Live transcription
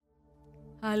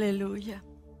Aleluya.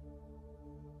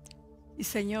 Y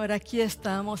Señor, aquí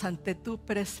estamos ante tu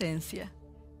presencia.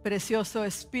 Precioso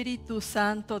Espíritu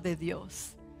Santo de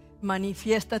Dios,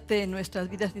 manifiéstate en nuestras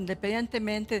vidas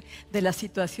independientemente de la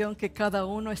situación que cada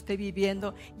uno esté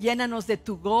viviendo. Llénanos de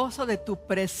tu gozo, de tu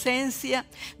presencia,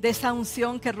 de esa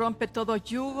unción que rompe todo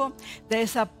yugo, de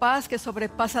esa paz que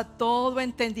sobrepasa todo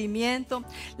entendimiento.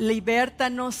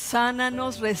 Libértanos,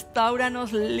 sánanos,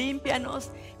 restáuranos, límpianos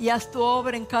y haz tu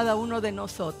obra en cada uno de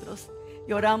nosotros.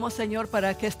 Y oramos, Señor,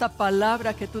 para que esta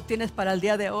palabra que tú tienes para el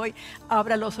día de hoy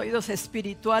abra los oídos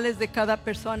espirituales de cada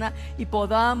persona y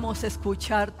podamos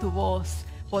escuchar tu voz,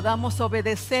 podamos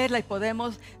obedecerla y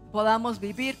podamos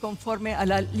vivir conforme a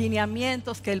los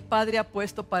lineamientos que el Padre ha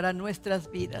puesto para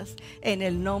nuestras vidas. En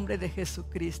el nombre de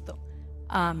Jesucristo.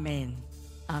 Amén.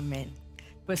 Amén.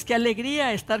 Pues qué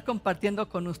alegría estar compartiendo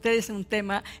con ustedes un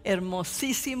tema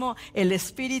hermosísimo. El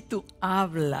Espíritu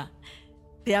habla.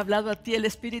 ¿Te ha hablado a ti el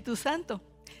Espíritu Santo?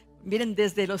 Miren,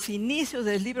 desde los inicios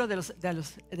del libro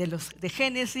de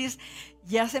Génesis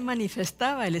ya se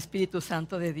manifestaba el Espíritu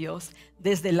Santo de Dios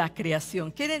desde la creación.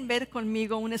 ¿Quieren ver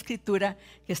conmigo una escritura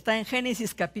que está en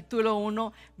Génesis capítulo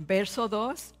 1, verso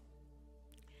 2?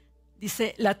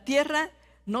 Dice, la tierra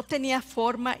no tenía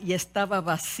forma y estaba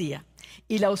vacía,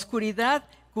 y la oscuridad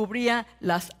cubría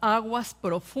las aguas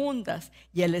profundas,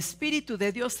 y el Espíritu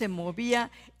de Dios se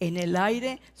movía en el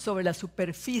aire sobre la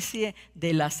superficie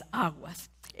de las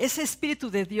aguas. Ese Espíritu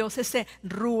de Dios, ese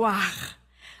Ruaj,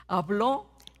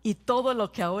 habló, y todo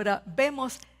lo que ahora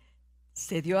vemos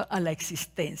se dio a la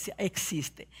existencia,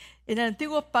 existe. En el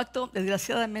antiguo pacto,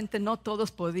 desgraciadamente, no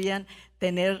todos podían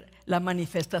tener la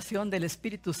manifestación del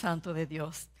Espíritu Santo de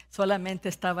Dios. Solamente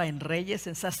estaba en reyes,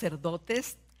 en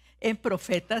sacerdotes, en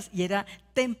profetas, y era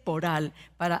temporal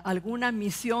para alguna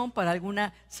misión, para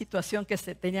alguna situación que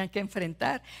se tenían que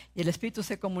enfrentar, y el Espíritu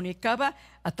se comunicaba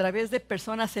a través de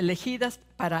personas elegidas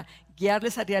para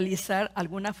guiarles a realizar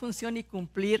alguna función y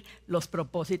cumplir los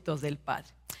propósitos del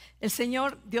Padre. El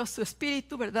Señor dio su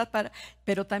Espíritu, ¿verdad?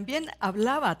 Pero también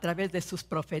hablaba a través de sus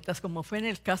profetas, como fue en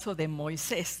el caso de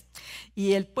Moisés,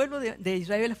 y el pueblo de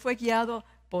Israel fue guiado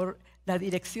por la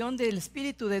dirección del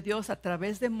Espíritu de Dios a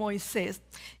través de Moisés,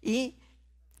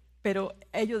 pero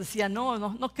ellos decían,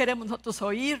 no queremos nosotros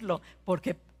oírlo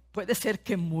porque puede ser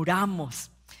que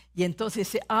muramos. Y entonces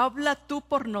dice, habla tú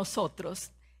por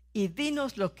nosotros y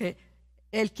dinos lo que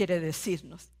Él quiere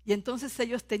decirnos. Y entonces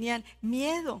ellos tenían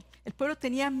miedo, el pueblo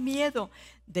tenía miedo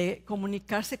de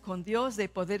comunicarse con Dios, de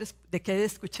querer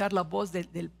escuchar la voz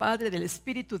del Padre, del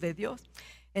Espíritu de Dios.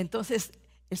 Entonces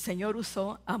el Señor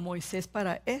usó a Moisés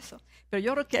para eso. Pero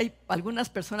yo creo que hay algunas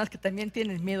personas que también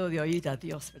tienen miedo de oír a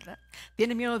Dios, ¿verdad?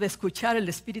 Tienen miedo de escuchar el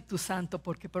Espíritu Santo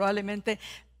porque probablemente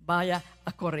vaya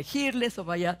a corregirles o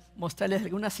vaya a mostrarles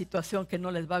alguna situación que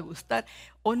no les va a gustar,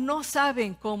 o no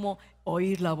saben cómo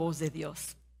oír la voz de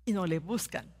Dios y no le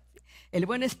buscan. El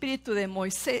buen espíritu de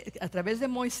Moisés, a través de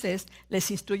Moisés, les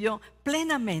instruyó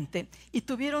plenamente y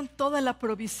tuvieron toda la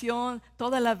provisión,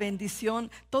 toda la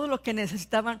bendición, todo lo que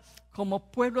necesitaban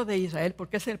como pueblo de Israel,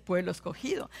 porque es el pueblo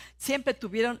escogido. Siempre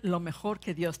tuvieron lo mejor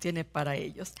que Dios tiene para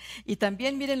ellos. Y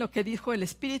también miren lo que dijo el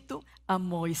Espíritu a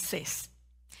Moisés.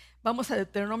 Vamos a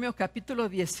Deuteronomio capítulo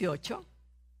 18,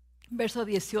 verso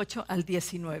 18 al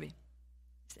 19.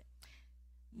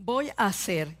 Voy a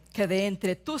hacer que de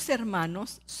entre tus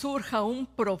hermanos surja un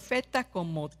profeta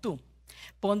como tú.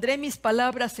 Pondré mis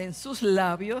palabras en sus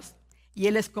labios y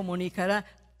él les comunicará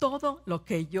todo lo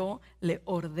que yo le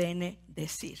ordene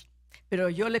decir. Pero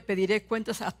yo le pediré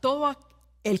cuentas a todo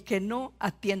el que no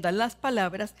atienda las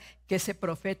palabras que ese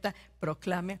profeta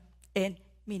proclame en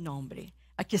mi nombre.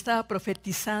 Aquí estaba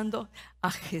profetizando a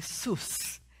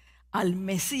Jesús, al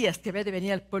Mesías que había de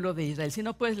venir al pueblo de Israel. Si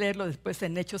no, puedes leerlo después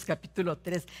en Hechos capítulo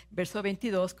 3, verso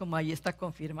 22, como ahí está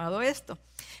confirmado esto.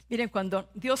 Miren, cuando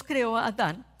Dios creó a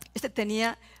Adán,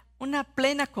 tenía una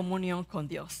plena comunión con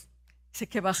Dios. Dice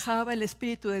que bajaba el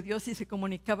Espíritu de Dios y se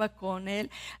comunicaba con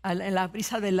él en la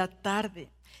brisa de la tarde.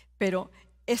 Pero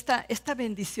esta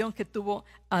bendición que tuvo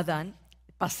Adán,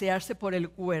 pasearse por el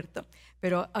huerto,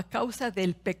 pero a causa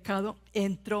del pecado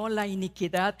entró la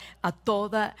iniquidad a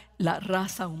toda la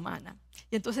raza humana.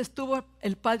 Y entonces tuvo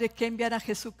el Padre que enviar a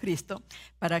Jesucristo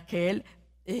para que Él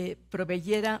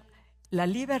proveyera la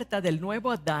libertad del nuevo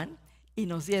Adán y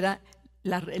nos diera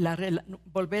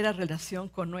volver a relación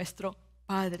con nuestro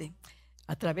Padre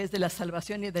a través de la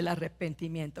salvación y del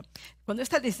arrepentimiento. Cuando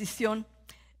esta decisión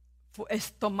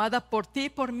es tomada por ti y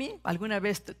por mí, alguna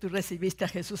vez tú recibiste a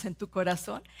Jesús en tu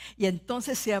corazón y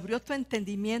entonces se abrió tu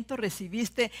entendimiento,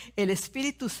 recibiste el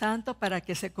Espíritu Santo para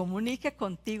que se comunique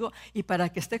contigo y para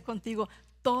que esté contigo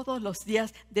todos los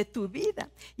días de tu vida.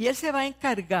 Y Él se va a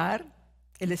encargar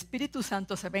El Espíritu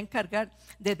Santo se va a encargar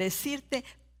de decirte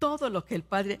todo lo que el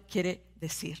Padre quiere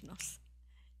decirnos.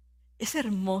 Es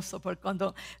hermoso porque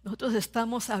cuando nosotros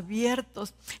estamos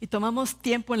abiertos y tomamos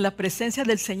tiempo en la presencia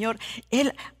del Señor,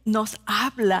 Él nos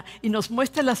habla y nos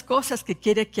muestra las cosas que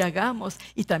quiere que hagamos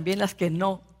y también las que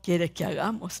no quiere que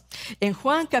hagamos. En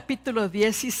Juan capítulo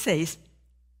 16,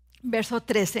 verso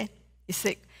 13,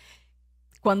 dice: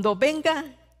 cuando venga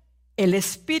el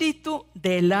Espíritu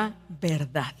de la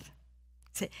verdad,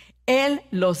 dice, Él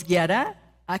los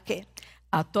guiará ¿a qué?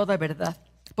 A toda verdad.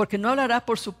 Porque no hablará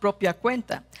por su propia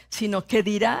cuenta, sino que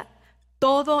dirá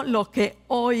todo lo que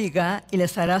oiga y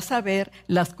les hará saber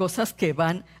las cosas que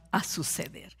van a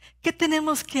suceder. ¿Qué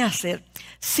tenemos que hacer?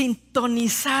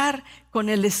 Sintonizar con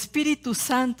el Espíritu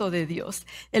Santo de Dios,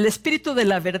 el Espíritu de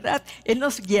la verdad. Él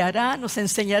nos guiará, nos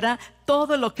enseñará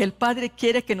todo lo que el Padre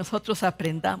quiere que nosotros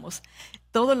aprendamos.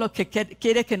 Todo lo que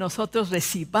quiere que nosotros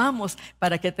recibamos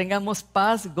para que tengamos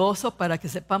paz, gozo, para que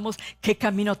sepamos qué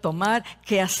camino tomar,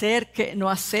 qué hacer, qué no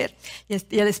hacer. Y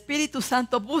el Espíritu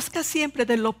Santo busca siempre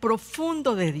de lo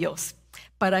profundo de Dios.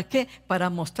 ¿Para qué? Para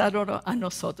mostrarlo a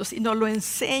nosotros y nos lo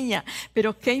enseña.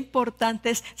 Pero qué importante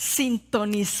es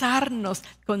sintonizarnos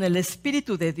con el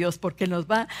Espíritu de Dios, porque nos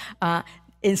va a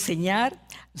enseñar,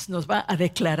 nos va a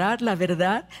declarar la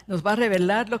verdad, nos va a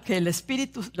revelar lo que el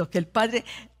Espíritu, lo que el Padre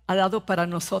ha dado para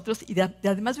nosotros y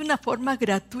además de una forma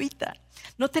gratuita.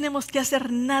 No tenemos que hacer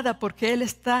nada porque Él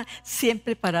está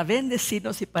siempre para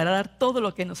bendecirnos y para dar todo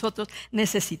lo que nosotros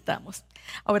necesitamos.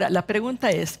 Ahora, la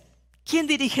pregunta es, ¿quién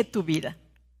dirige tu vida?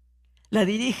 ¿La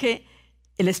dirige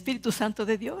el Espíritu Santo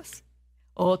de Dios?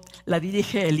 ¿O la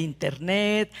dirige el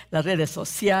internet, las redes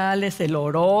sociales, el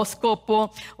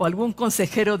horóscopo o algún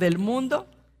consejero del mundo?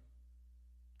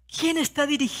 ¿Quién está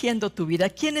dirigiendo tu vida?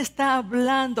 ¿Quién está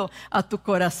hablando a tu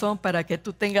corazón para que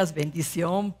tú tengas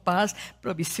bendición, paz,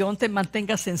 provisión, te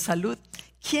mantengas en salud?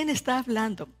 ¿Quién está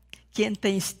hablando? ¿Quién te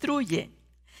instruye?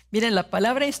 Miren, la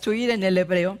palabra instruir en el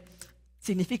hebreo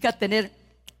significa tener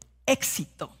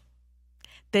éxito,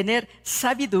 tener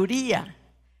sabiduría,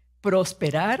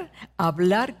 prosperar,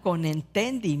 hablar con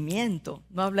entendimiento,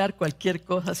 no hablar cualquier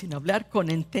cosa, sino hablar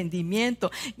con entendimiento.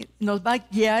 Nos va a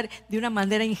guiar de una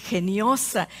manera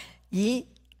ingeniosa y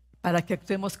para que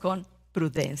actuemos con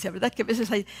prudencia. ¿Verdad que a veces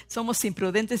somos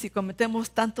imprudentes y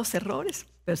cometemos tantos errores?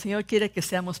 Pero el Señor quiere que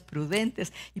seamos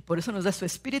prudentes y por eso nos da su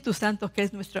Espíritu Santo, que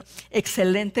es nuestro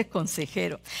excelente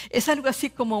consejero. Es algo así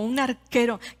como un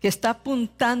arquero que está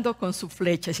apuntando con su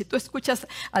flecha. Si tú escuchas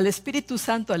al Espíritu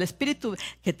Santo, al Espíritu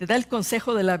que te da el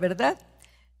consejo de la verdad,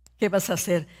 ¿qué vas a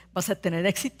hacer? Vas a tener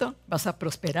éxito, vas a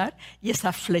prosperar y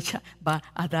esa flecha va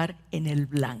a dar en el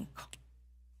blanco.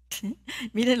 ¿Sí?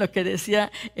 Miren lo que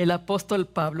decía el apóstol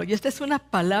Pablo, y esta es una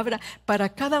palabra para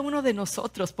cada uno de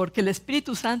nosotros, porque el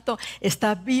Espíritu Santo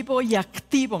está vivo y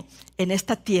activo en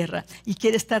esta tierra y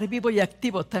quiere estar vivo y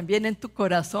activo también en tu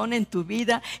corazón, en tu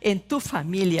vida, en tu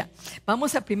familia.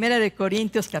 Vamos a 1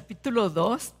 Corintios capítulo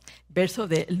 2, verso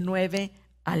del 9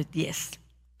 al 10.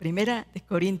 1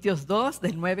 Corintios 2,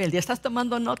 del 9 al 10. ¿Estás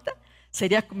tomando nota?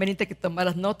 Sería conveniente que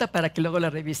tomaras nota para que luego la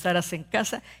revisaras en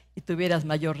casa y tuvieras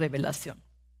mayor revelación.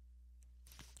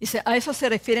 Dice, a eso se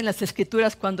refieren las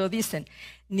Escrituras cuando dicen,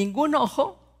 ningún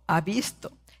ojo ha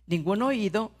visto, ningún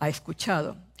oído ha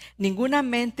escuchado, ninguna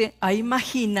mente ha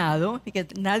imaginado,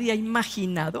 fíjate, nadie ha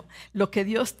imaginado lo que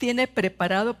Dios tiene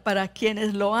preparado para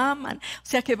quienes lo aman. O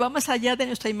sea que va más allá de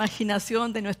nuestra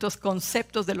imaginación, de nuestros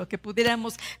conceptos, de lo que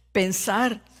pudiéramos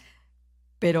pensar.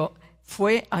 Pero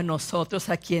fue a nosotros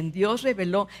a quien Dios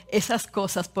reveló esas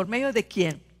cosas. ¿Por medio de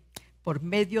quién? Por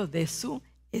medio de su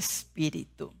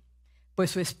Espíritu. Pues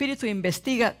su Espíritu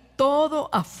investiga todo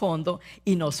a fondo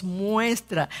y nos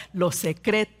muestra los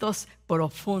secretos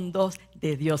profundos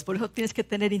de Dios. Por eso tienes que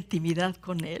tener intimidad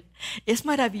con Él. Es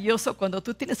maravilloso cuando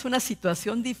tú tienes una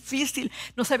situación difícil,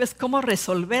 no sabes cómo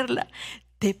resolverla.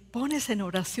 Te pones en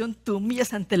oración, te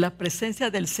humillas ante la presencia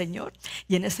del Señor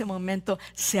y en ese momento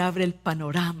se abre el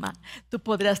panorama. Tú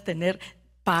podrás tener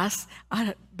paz,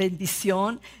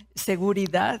 bendición,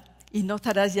 seguridad. Y no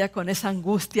estarás ya con esa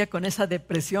angustia, con esa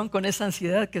depresión, con esa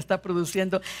ansiedad que está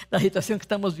produciendo la situación que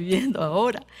estamos viviendo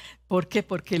ahora. ¿Por qué?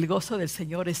 Porque el gozo del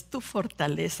Señor es tu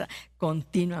fortaleza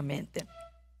continuamente.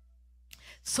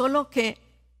 Solo que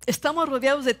estamos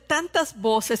rodeados de tantas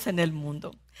voces en el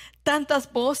mundo, tantas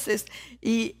voces,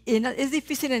 y es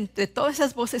difícil entre todas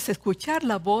esas voces escuchar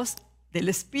la voz del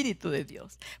Espíritu de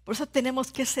Dios. Por eso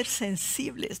tenemos que ser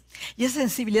sensibles. Y esa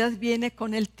sensibilidad viene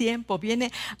con el tiempo,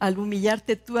 viene al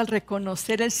humillarte tú, al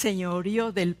reconocer el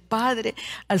señorío del Padre,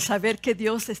 al saber que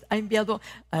Dios ha enviado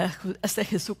hasta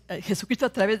Jesucristo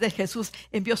a través de Jesús,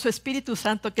 envió su Espíritu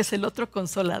Santo, que es el otro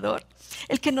consolador,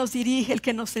 el que nos dirige, el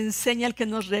que nos enseña, el que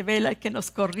nos revela, el que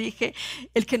nos corrige,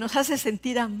 el que nos hace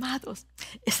sentir amados.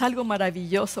 Es algo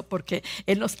maravilloso porque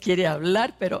Él nos quiere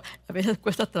hablar, pero a veces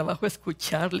cuesta trabajo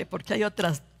escucharle porque hay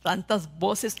otras tantas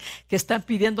voces que están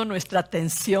pidiendo nuestra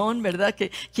atención, ¿verdad?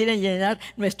 Que quieren llenar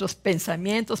nuestros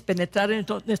pensamientos, penetrar en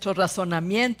nuestros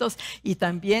razonamientos y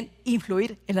también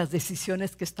influir en las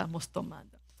decisiones que estamos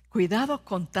tomando. Cuidado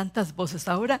con tantas voces.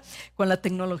 Ahora con la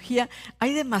tecnología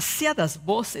hay demasiadas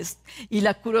voces y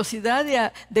la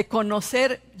curiosidad de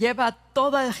conocer lleva a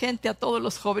toda la gente, a todos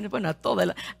los jóvenes, bueno,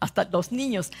 hasta los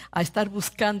niños, a estar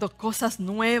buscando cosas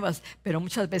nuevas, pero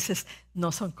muchas veces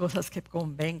no son cosas que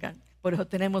convengan. Por eso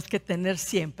tenemos que tener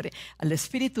siempre al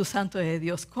Espíritu Santo de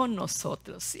Dios con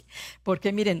nosotros, ¿sí?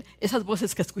 Porque miren, esas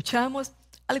voces que escuchamos,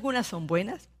 algunas son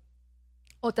buenas,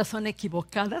 otras son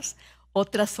equivocadas,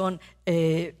 otras son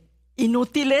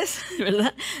inútiles,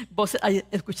 ¿verdad?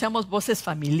 Escuchamos voces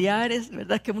familiares,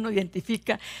 ¿verdad? Que uno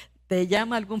identifica, te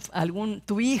llama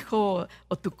tu hijo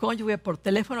o tu cónyuge por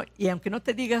teléfono y aunque no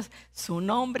te digas su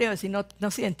nombre o si no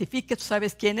se identifique, tú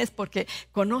sabes quién es porque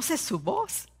conoces su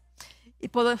voz. Y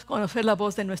podemos conocer la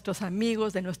voz de nuestros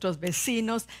amigos, de nuestros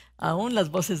vecinos, aún las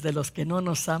voces de los que no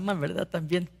nos aman, ¿verdad?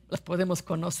 También las podemos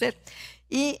conocer.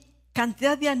 Y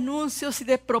cantidad de anuncios y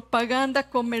de propaganda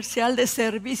comercial de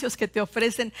servicios que te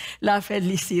ofrecen la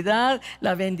felicidad,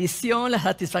 la bendición, la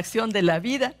satisfacción de la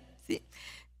vida, ¿sí?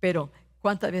 Pero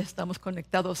 ¿cuántas veces estamos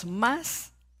conectados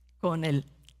más con el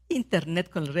internet,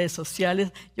 con las redes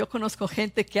sociales? Yo conozco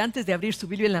gente que antes de abrir su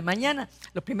Biblia en la mañana,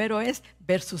 lo primero es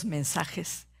ver sus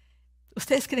mensajes.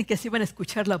 ¿Ustedes creen que así van a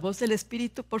escuchar la voz del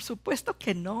Espíritu? Por supuesto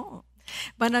que no.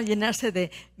 Van a llenarse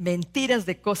de mentiras,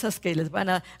 de cosas que les van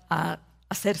a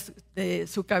hacer de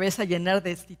su cabeza llenar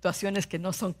de situaciones que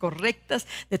no son correctas,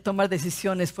 de tomar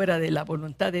decisiones fuera de la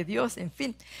voluntad de Dios. En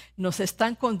fin, nos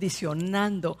están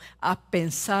condicionando a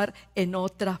pensar en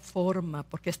otra forma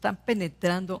porque están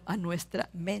penetrando a nuestra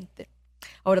mente.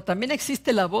 Ahora, también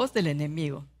existe la voz del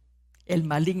enemigo, el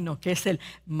maligno, que es el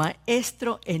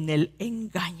maestro en el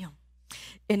engaño.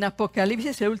 En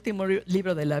Apocalipsis, el último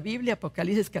libro de la Biblia,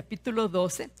 Apocalipsis capítulo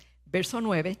 12, verso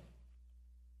 9,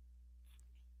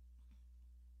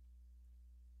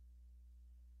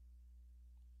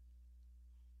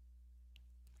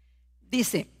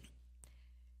 dice: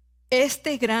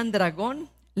 este gran dragón,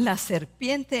 la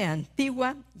serpiente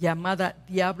antigua llamada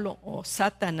Diablo o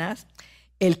Satanás,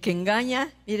 el que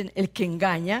engaña, miren, el que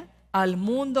engaña al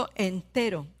mundo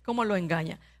entero. ¿Cómo lo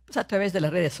engaña? Pues a través de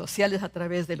las redes sociales, a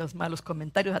través de los malos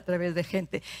comentarios, a través de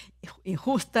gente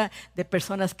injusta, de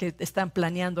personas que están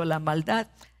planeando la maldad.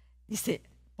 Dice,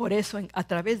 por eso a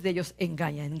través de ellos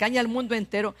engaña al mundo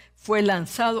entero. Fue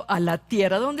lanzado a la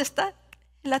tierra. ¿Dónde está?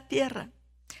 En la tierra,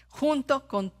 junto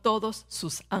con todos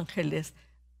sus ángeles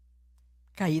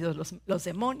caídos, los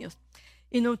demonios.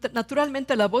 Y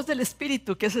naturalmente la voz del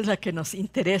Espíritu, que esa es la que nos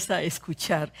interesa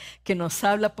escuchar, que nos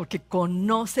habla porque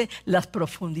conoce las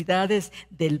profundidades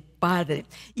del Padre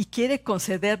y quiere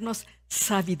concedernos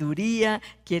sabiduría,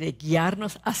 quiere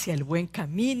guiarnos hacia el buen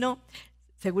camino.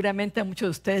 Seguramente a muchos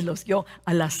de ustedes los guió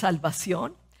a la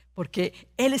salvación, porque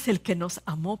Él es el que nos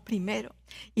amó primero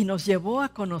y nos llevó a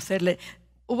conocerle.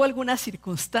 ¿Hubo alguna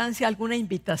circunstancia, alguna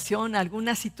invitación,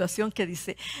 alguna situación que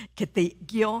dice que te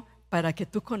guió para que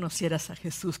tú conocieras a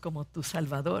Jesús como tu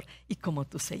Salvador y como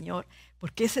tu Señor?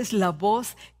 Porque esa es la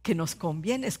voz que nos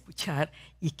conviene escuchar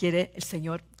y quiere el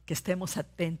Señor que estemos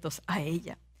atentos a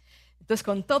ella. Entonces,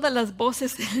 con todas las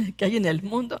voces que hay en el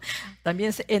mundo,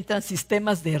 también entran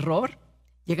sistemas de error,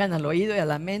 llegan al oído y a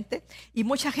la mente, y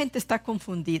mucha gente está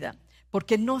confundida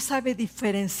porque no sabe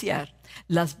diferenciar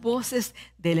las voces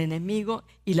del enemigo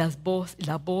y la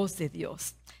voz de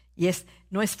Dios. Y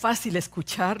no es fácil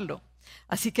escucharlo.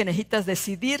 Así que necesitas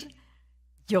decidir: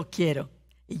 yo quiero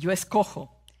y yo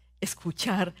escojo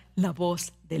escuchar la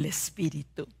voz del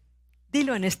Espíritu.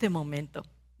 Dilo en este momento,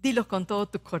 dilo con todo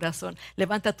tu corazón.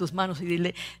 Levanta tus manos y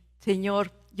dile: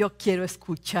 Señor, yo quiero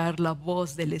escuchar la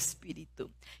voz del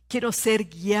Espíritu. Quiero ser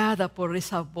guiada por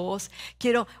esa voz.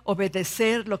 Quiero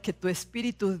obedecer lo que tu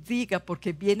Espíritu diga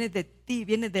porque viene de ti,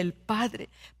 viene del Padre,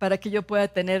 para que yo pueda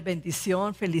tener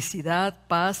bendición, felicidad,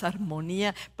 paz,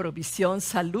 armonía, provisión,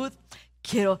 salud.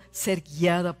 Quiero ser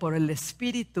guiada por el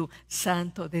Espíritu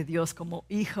Santo de Dios como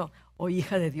hijo o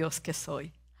hija de Dios que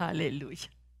soy.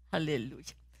 Aleluya,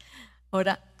 aleluya.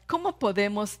 Ahora, ¿cómo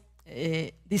podemos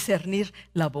discernir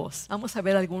la voz. Vamos a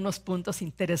ver algunos puntos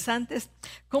interesantes.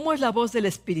 ¿Cómo es la voz del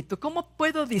Espíritu? ¿Cómo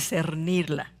puedo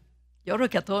discernirla? Yo creo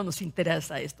que a todos nos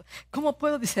interesa esto. ¿Cómo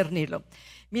puedo discernirlo?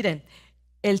 Miren,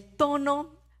 el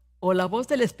tono o la voz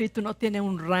del Espíritu no tiene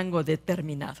un rango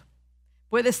determinado.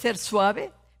 Puede ser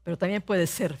suave, pero también puede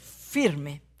ser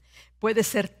firme. Puede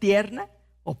ser tierna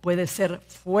o puede ser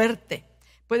fuerte.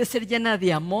 Puede ser llena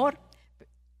de amor,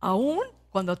 aún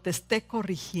cuando te esté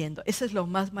corrigiendo. Eso es lo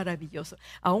más maravilloso.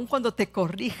 Aún cuando te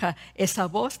corrija, esa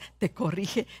voz te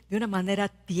corrige de una manera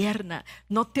tierna.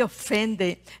 No te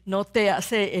ofende, no te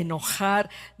hace enojar,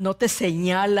 no te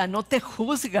señala, no te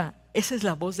juzga. Esa es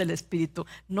la voz del Espíritu.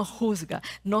 No juzga,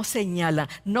 no señala,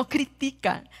 no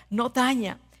critica, no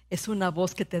daña. Es una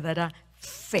voz que te dará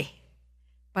fe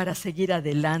para seguir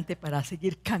adelante, para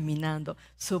seguir caminando.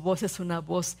 Su voz es una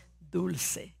voz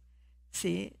dulce.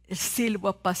 ¿Sí? El silbo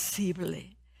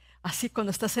apacible. Así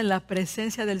cuando estás en la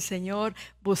presencia del Señor,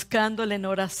 buscándole en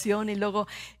oración y luego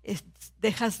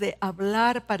dejas de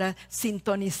hablar para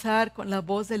sintonizar con la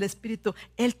voz del Espíritu,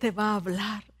 Él te va a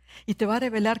hablar y te va a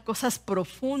revelar cosas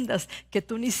profundas que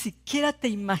tú ni siquiera te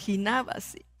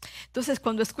imaginabas. Entonces,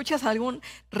 cuando escuchas algún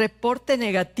reporte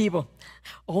negativo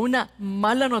o una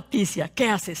mala noticia, ¿qué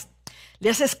haces? ¿Le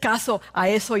haces caso a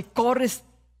eso y corres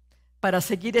para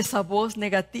seguir esa voz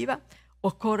negativa?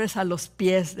 ¿O corres a los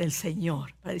pies del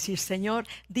Señor para decir, Señor,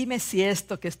 dime si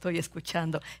esto que estoy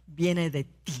escuchando viene de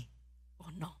ti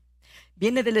o no?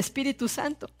 Viene del Espíritu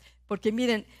Santo. Porque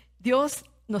miren, Dios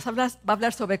va a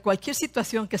hablar sobre cualquier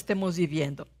situación que estemos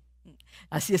viviendo.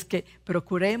 Así es que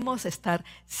procuremos estar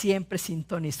siempre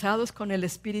sintonizados con el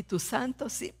Espíritu Santo,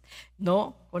 ¿sí?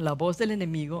 No con la voz del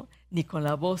enemigo ni con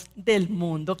la voz del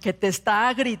mundo que te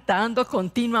está gritando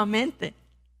continuamente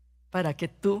para que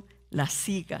tú la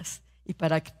sigas. Y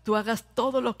para que tú hagas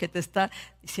todo lo que te está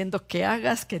diciendo que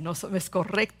hagas, que no es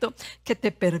correcto, que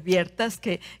te perviertas,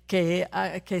 que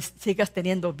sigas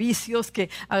teniendo vicios, que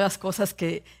hagas cosas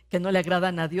que no le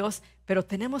agradan a Dios. Pero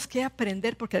tenemos que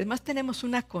aprender porque además tenemos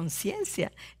una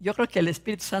conciencia. Yo creo que el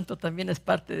Espíritu Santo también es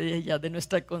parte de ella, de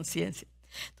nuestra conciencia.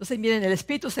 Entonces miren, el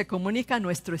Espíritu se comunica a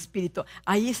nuestro espíritu.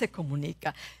 Ahí se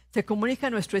comunica. Se comunica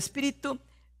a nuestro espíritu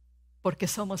porque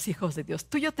somos hijos de Dios.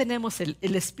 Tú y yo tenemos el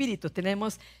Espíritu,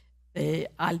 tenemos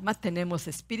alma, tenemos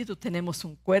espíritu, tenemos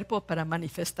un cuerpo para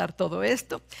manifestar todo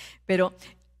esto, pero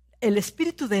el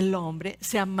espíritu del hombre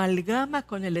se amalgama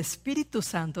con el Espíritu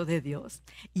Santo de Dios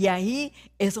y ahí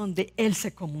es donde Él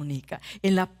se comunica,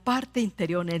 en la parte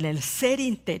interior, en el ser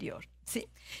interior, ¿sí?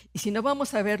 Y si no,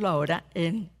 vamos a verlo ahora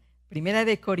en 1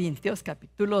 de Corintios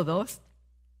capítulo 2,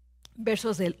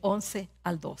 versos del 11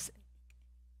 al 12.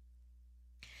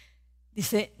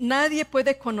 Dice, nadie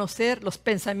puede conocer los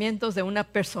pensamientos de una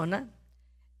persona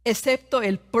excepto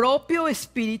el propio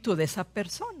espíritu de esa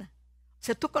persona. O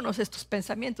sea, tú conoces tus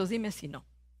pensamientos, dime si no.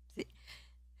 ¿Sí?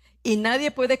 Y nadie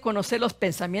puede conocer los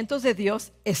pensamientos de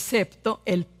Dios excepto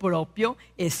el propio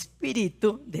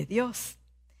Espíritu de Dios.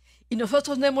 Y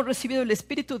nosotros no hemos recibido el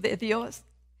Espíritu de Dios,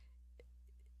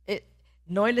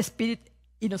 no el Espíritu,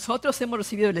 y nosotros hemos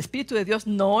recibido el Espíritu de Dios,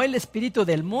 no el espíritu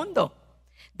del mundo.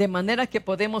 De manera que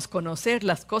podemos conocer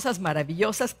las cosas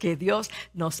maravillosas que Dios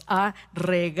nos ha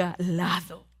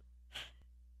regalado.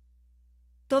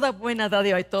 Toda buena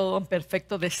dádiva y todo don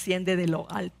perfecto desciende de lo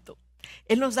alto.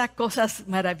 Él nos da cosas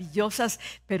maravillosas,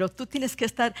 pero tú tienes que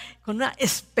estar con una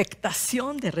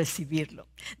expectación de recibirlo,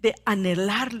 de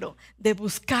anhelarlo, de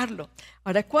buscarlo.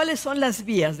 Ahora, ¿cuáles son las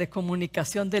vías de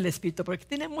comunicación del Espíritu? Porque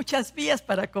tiene muchas vías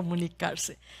para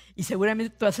comunicarse. Y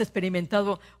seguramente tú has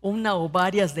experimentado una o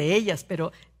varias de ellas,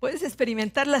 pero puedes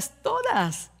experimentarlas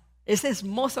todas. Es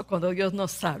hermoso cuando Dios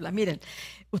nos habla. Miren,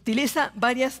 utiliza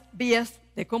varias vías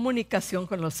de comunicación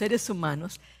con los seres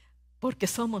humanos porque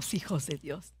somos hijos de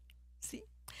Dios. ¿Sí?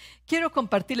 Quiero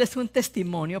compartirles un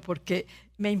testimonio porque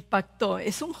me impactó.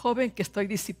 Es un joven que estoy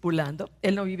discipulando.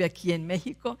 Él no vive aquí en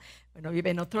México, bueno,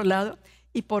 vive en otro lado.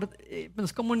 Y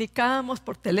nos comunicamos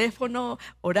por teléfono,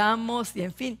 oramos y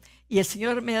en fin. Y el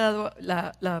Señor me ha dado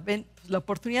la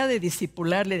oportunidad de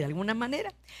discipularle de alguna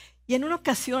manera. Y en una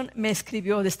ocasión me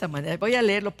escribió de esta manera. Voy a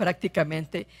leerlo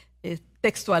prácticamente,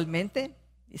 textualmente.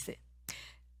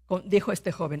 Dijo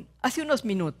este joven, hace unos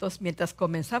minutos, mientras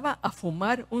comenzaba a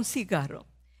fumar un cigarro,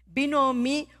 vino a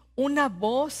mí una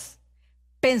voz,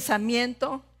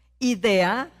 pensamiento,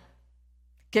 idea,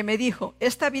 que me dijo,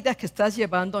 esta vida que estás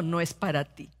llevando no es para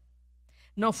ti.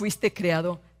 No fuiste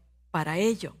creado para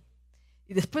ello.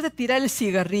 Y después de tirar el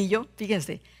cigarrillo,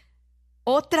 fíjense,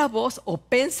 otra voz o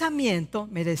pensamiento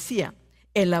me decía,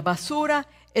 en la basura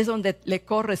es donde le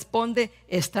corresponde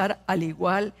estar al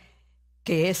igual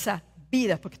que esa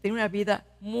vida, porque tiene una vida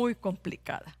muy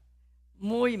complicada,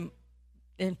 muy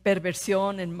en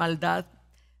perversión, en maldad,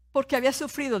 porque había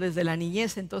sufrido desde la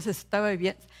niñez, entonces estaba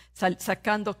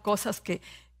sacando cosas que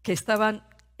estaban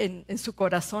en su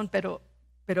corazón, pero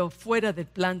fuera del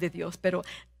plan de Dios. Pero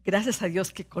gracias a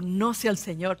Dios que conoce al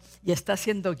Señor y está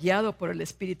siendo guiado por el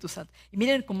Espíritu Santo. Y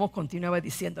miren cómo continuaba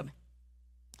diciéndome: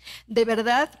 de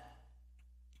verdad,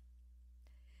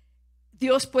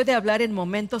 Dios puede hablar en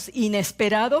momentos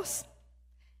inesperados.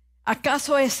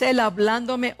 ¿Acaso es Él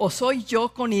hablándome o soy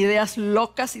yo con ideas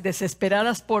locas y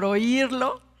desesperadas por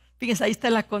oírlo? Fíjense, ahí está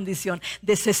la condición: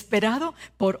 desesperado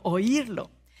por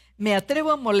oírlo. Me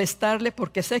atrevo a molestarle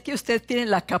porque sé que usted tiene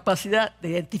la capacidad de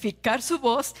identificar su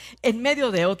voz en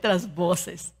medio de otras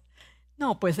voces.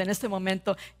 No, pues en este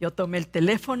momento yo tomé el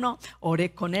teléfono,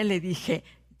 oré con él y dije: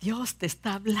 Dios te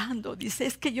está hablando. Dice: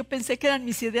 es que yo pensé que eran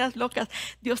mis ideas locas.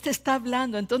 Dios te está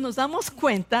hablando. Entonces nos damos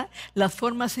cuenta las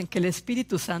formas en que el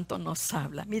Espíritu Santo nos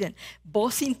habla. Miren,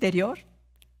 voz interior,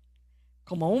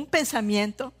 como un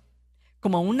pensamiento,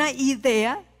 como una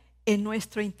idea en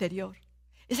nuestro interior.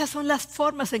 Esas son las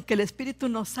formas en que el Espíritu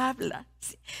nos habla,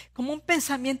 ¿sí? Como un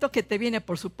pensamiento que te viene.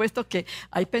 Por supuesto que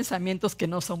hay pensamientos que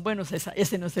no son buenos.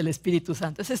 Ese no es el Espíritu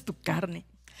Santo, esa es tu carne.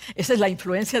 Esa es la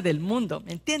influencia del mundo,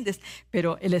 ¿me entiendes?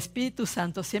 Pero el Espíritu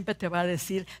Santo siempre te va a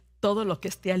decir todo lo que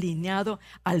esté alineado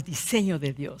al diseño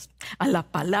de Dios, a la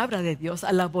palabra de Dios,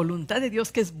 a la voluntad de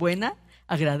Dios, que es buena,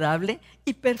 agradable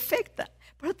y perfecta.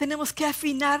 Pero tenemos que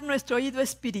afinar nuestro oído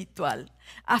espiritual,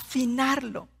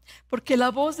 afinarlo. Porque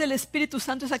la voz del Espíritu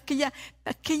Santo es aquella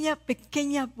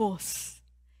pequeña voz,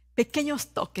 pequeños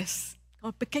toques,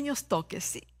 como pequeños toques,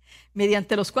 sí,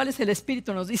 mediante los cuales el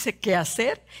Espíritu nos dice qué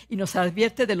hacer y nos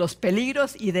advierte de los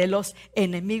peligros y de los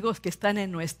enemigos que están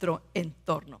en nuestro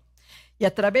entorno. Y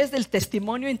a través del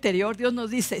testimonio interior, Dios nos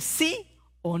dice sí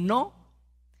o no,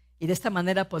 y de esta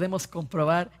manera podemos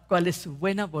comprobar cuál es su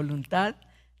buena voluntad,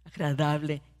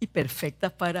 agradable y perfecta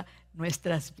para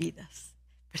nuestras vidas.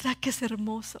 ¿Verdad que es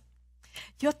hermoso?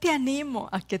 Yo te animo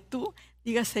a que tú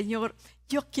digas: Señor,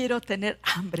 yo quiero tener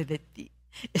hambre de ti,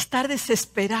 estar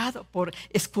desesperado por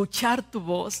escuchar tu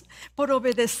voz, por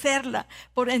obedecerla,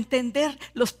 por entender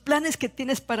los planes que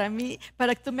tienes para mí,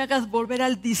 para que tú me hagas volver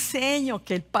al diseño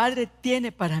que el Padre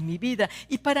tiene para mi vida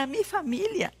y para mi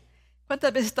familia.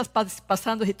 ¿Cuántas veces estás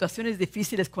pasando situaciones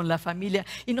difíciles con la familia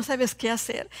y no sabes qué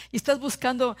hacer? Y estás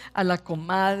buscando a la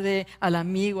comadre, al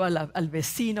amigo, al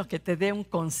vecino que te dé un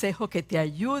consejo, que te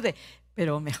ayude.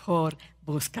 Pero mejor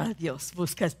busca a Dios,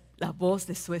 busca la voz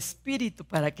de su Espíritu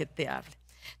para que te hable.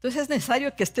 Entonces es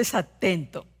necesario que estés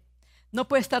atento. No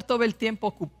puedes estar todo el tiempo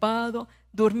ocupado,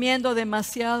 durmiendo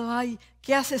demasiado. Ay,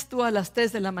 ¿qué haces tú a las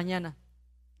 3 de la mañana?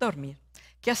 Dormir.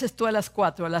 ¿Qué haces tú a las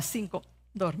 4, a las 5?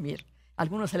 Dormir.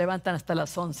 Algunos se levantan hasta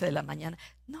las 11 de la mañana.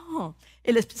 No,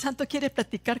 el Espíritu Santo quiere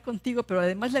platicar contigo, pero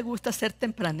además le gusta ser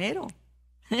tempranero.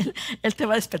 Él te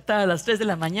va a despertar a las 3 de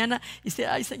la mañana y dice: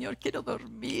 ay, Señor, quiero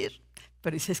dormir.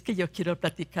 Pero dice: es que yo quiero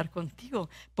platicar contigo,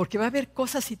 porque va a haber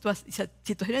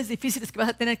situaciones difíciles que vas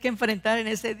a tener que enfrentar en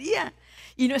ese día.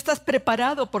 Y no estás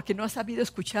preparado porque no has sabido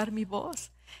escuchar mi voz.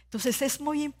 Entonces es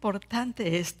muy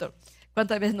importante esto.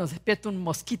 ¿Cuántas veces nos despierta un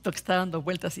mosquito que está dando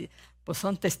vueltas y pues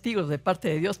son testigos de parte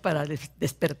de Dios para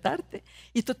despertarte?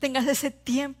 Y tú tengas ese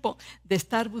tiempo de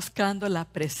estar buscando la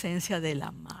presencia del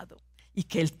amado y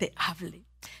que Él te hable.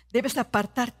 Debes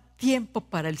apartar tiempo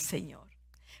para el Señor,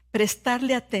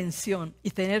 prestarle atención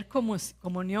y tener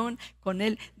comunión con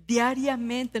Él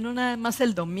diariamente, no nada más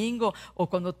el domingo o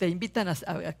cuando te invitan a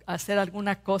hacer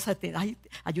alguna cosa. Ay,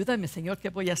 ayúdame, Señor, ¿qué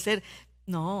voy a hacer?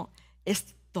 No,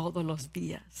 es todos los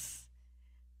días.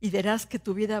 Y verás que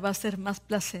tu vida va a ser más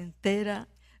placentera,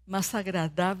 más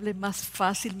agradable, más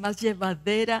fácil, más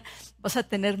llevadera. Vas a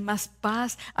tener más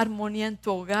paz, armonía en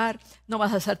tu hogar. No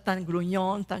vas a ser tan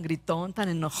gruñón, tan gritón, tan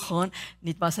enojón,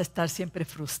 ni vas a estar siempre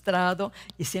frustrado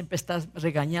y siempre estás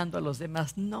regañando a los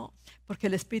demás. No, porque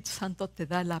el Espíritu Santo te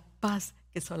da la paz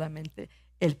que solamente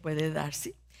Él puede dar,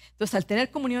 ¿sí? Entonces, al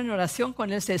tener comunión en oración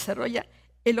con Él, se desarrolla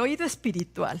el oído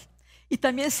espiritual. Y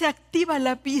también se activa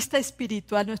la vista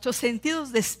espiritual. Nuestros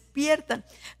sentidos despiertan,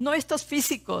 no estos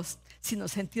físicos, sino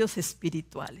sentidos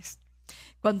espirituales.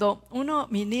 Cuando uno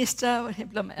ministra, por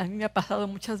ejemplo, a mí me ha pasado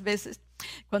muchas veces,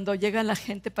 cuando llega la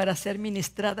gente para ser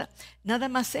ministrada, nada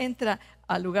más entra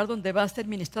al lugar donde va a ser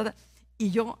ministrada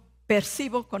y yo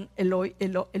percibo con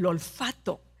el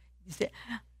olfato. Dice: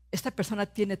 esta persona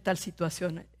tiene tal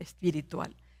situación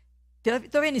espiritual.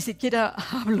 Todavía ni siquiera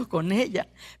hablo con ella,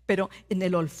 pero en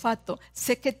el olfato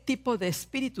sé qué tipo de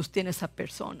espíritus tiene esa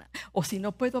persona. O si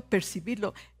no, puedo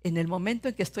percibirlo en el momento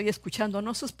en que estoy escuchando,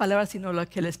 no sus palabras, sino lo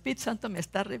que el Espíritu Santo me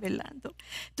está revelando.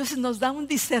 Entonces nos da un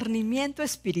discernimiento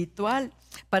espiritual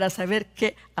para saber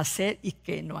qué hacer y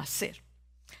qué no hacer.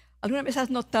 ¿Alguna vez has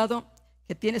notado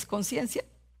que tienes conciencia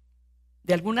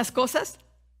de algunas cosas?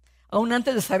 Aún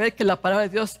antes de saber que la palabra de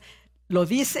Dios lo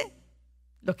dice,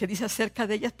 lo que dice acerca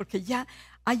de ellas, porque ya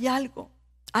hay algo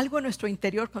en nuestro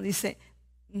interior cuando dice,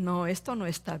 no, esto no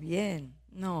está bien,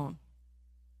 no.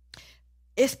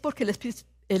 Es porque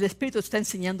el Espíritu está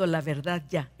enseñando la verdad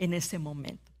ya en ese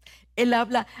momento. Él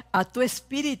habla a tu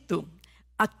espíritu,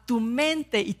 a tu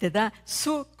mente y te da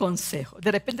su consejo.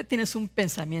 De repente tienes un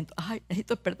pensamiento, ay,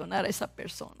 necesito perdonar a esa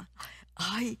persona.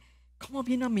 Ay, ¿cómo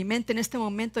vino a mi mente en este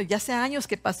momento? Ya hace años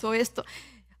que pasó esto.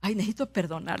 Ay, necesito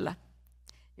perdonarla.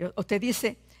 O te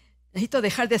dice, necesito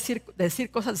dejar de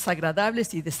decir cosas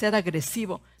desagradables y de ser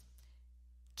agresivo.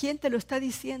 ¿Quién te lo está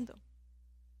diciendo?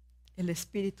 El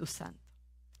Espíritu Santo.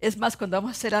 Es más, cuando vamos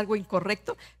a hacer algo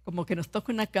incorrecto, como que nos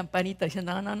toca una campanita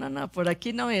diciendo, no, por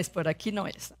aquí no es, por aquí no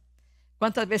es.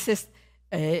 ¿Cuántas veces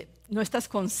no estás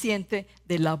consciente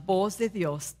de la voz de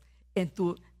Dios en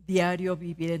tu diario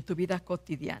vivir, en tu vida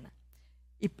cotidiana?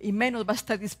 Y menos vas a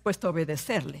estar dispuesto a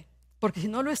obedecerle. Porque si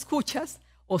no lo escuchas,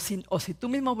 o si tú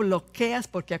mismo bloqueas,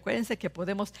 porque acuérdense que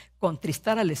podemos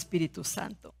contristar al Espíritu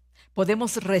Santo,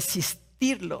 podemos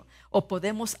resistirlo o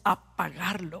podemos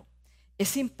apagarlo.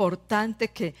 Es importante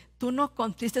que tú no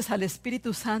contristes al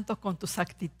Espíritu Santo con tus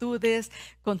actitudes,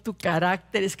 con tu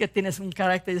carácter. Es que tienes un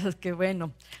carácter, dices que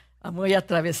bueno, muy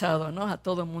atravesado, ¿no? A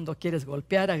todo el mundo quieres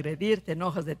golpear, agredir, te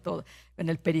enojas de todo. En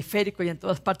el periférico y en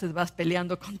todas partes vas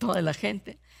peleando con toda la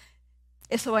gente.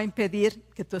 Eso va a impedir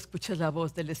que tú escuches la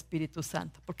voz del Espíritu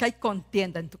Santo, porque hay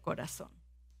contienda en tu corazón,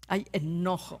 hay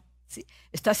enojo. ¿Sí?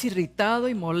 Estás irritado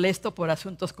y molesto por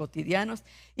asuntos cotidianos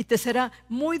y te será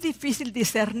muy difícil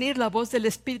discernir la voz del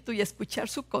Espíritu y escuchar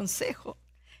su consejo.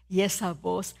 Y esa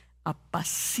voz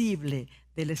apacible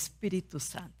del Espíritu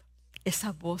Santo,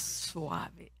 esa voz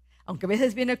suave, aunque a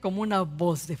veces viene como una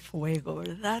voz de fuego,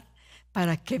 ¿verdad?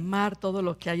 Para quemar todo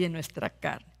lo que hay en nuestra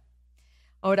carne.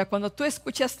 Ahora, cuando tú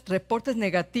escuchas reportes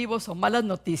negativos o malas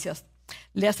noticias,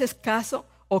 ¿le haces caso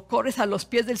o corres a los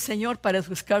pies del Señor para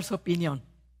buscar su opinión?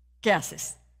 ¿Qué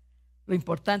haces? Lo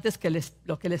importante es que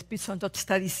lo que el Espíritu Santo te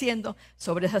está diciendo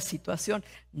sobre esa situación,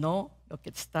 no lo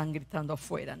que te están gritando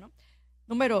afuera, ¿no?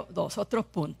 Número 2, otro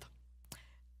punto.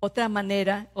 Otra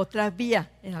manera, otra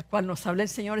vía en la cual nos habla el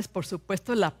Señor es, por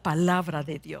supuesto, la palabra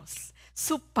de Dios.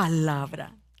 Su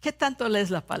palabra. ¿Qué tanto lees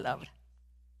la palabra?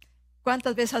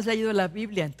 ¿Cuántas veces has leído la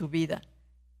Biblia en tu vida?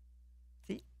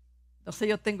 ¿Sí? No sé,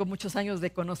 yo tengo muchos años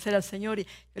de conocer al Señor y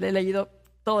yo le he leído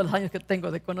todos los años que tengo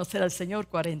de conocer al Señor,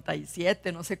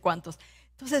 47, no sé cuántos.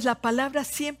 Entonces la palabra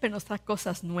siempre nos da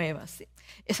cosas nuevas. ¿Sí?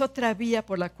 Es otra vía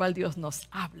por la cual Dios nos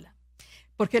habla.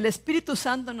 Porque el Espíritu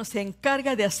Santo nos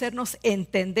encarga de hacernos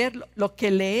entender lo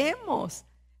que leemos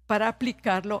para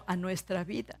aplicarlo a nuestra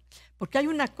vida. Porque hay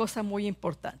una cosa muy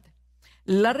importante.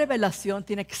 La revelación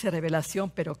tiene que ser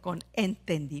revelación, pero con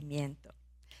entendimiento.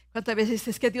 ¿Cuántas veces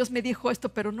dices que Dios me dijo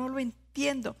esto, pero no lo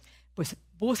entiendo? Pues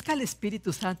busca al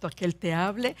Espíritu Santo a que Él te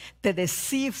hable, te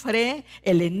descifre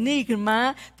el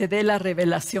enigma, te dé la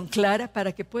revelación clara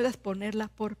para que puedas ponerla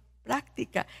por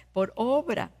práctica, por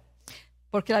obra.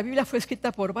 Porque la Biblia fue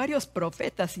escrita por varios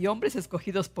profetas y hombres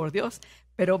escogidos por Dios,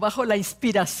 pero bajo la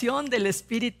inspiración del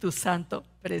Espíritu Santo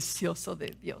precioso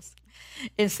de Dios.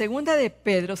 En 2 de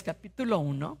Pedro, capítulo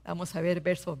 1, vamos a ver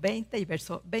verso 20 y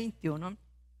verso 21.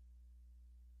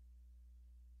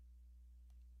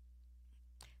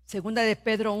 Segunda de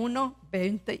Pedro 1,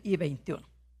 20 y 21.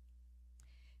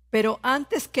 Pero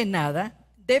antes que nada,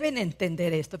 deben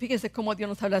entender esto. Fíjense cómo Dios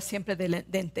nos habla siempre de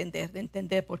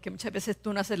entender, porque muchas veces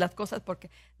tú no haces las cosas porque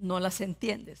no las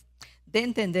entiendes. De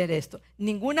entender esto.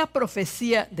 Ninguna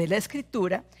profecía de la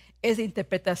Escritura es de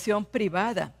interpretación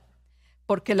privada,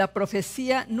 porque la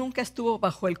profecía nunca estuvo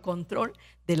bajo el control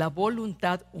de la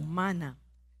voluntad humana,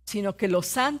 sino que los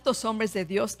santos hombres de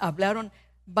Dios hablaron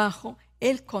bajo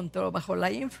el control, bajo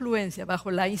la influencia, bajo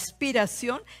la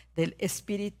inspiración del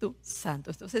Espíritu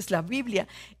Santo. Entonces la Biblia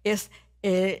es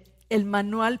el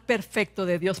manual perfecto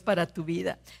de Dios para tu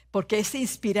vida, porque es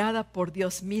inspirada por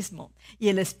Dios mismo y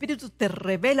el Espíritu te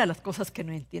revela las cosas que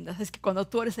no entiendas. Es que cuando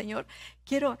tú eres, Señor,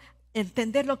 quiero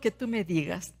entender lo que tú me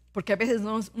digas, porque a veces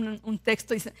un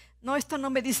texto dice, no, esto no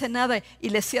me dice nada, y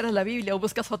le cierras la Biblia o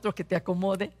buscas otro que te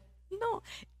acomode. No,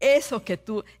 eso que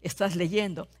tú estás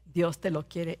leyendo, Dios te lo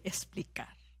quiere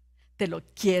explicar, te lo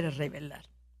quiere revelar.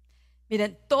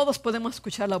 Miren, todos podemos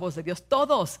escuchar la voz de Dios,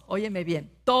 todos, óyeme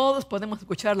bien, todos podemos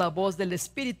escuchar la voz del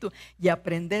Espíritu y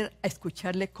aprender a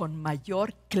escucharle con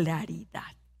mayor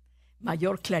claridad.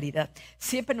 Mayor claridad.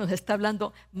 Siempre nos está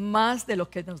hablando más de lo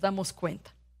que nos damos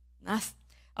cuenta. Más,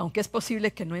 aunque es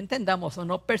posible que no entendamos o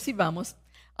no percibamos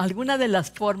alguna de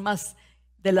las formas,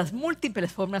 de las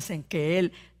múltiples formas en que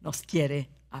Él nos quiere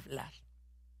hablar.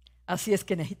 Así es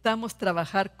que necesitamos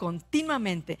trabajar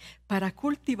continuamente para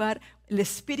cultivar el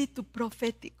espíritu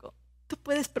profético. Tú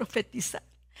puedes profetizar.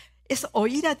 Es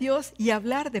oír a Dios y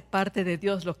hablar de parte de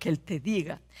Dios lo que Él te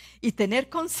diga y tener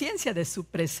conciencia de su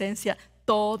presencia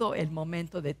todo el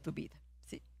momento de tu vida.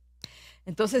 ¿Sí?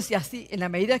 Entonces, y así, en la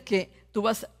medida que tú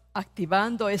vas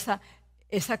activando esa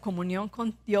comunión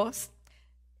con Dios,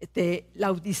 la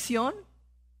audición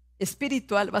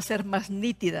espiritual va a ser más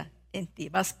nítida en ti,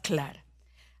 más clara.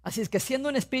 Así es que siendo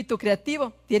un espíritu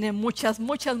creativo, tiene muchas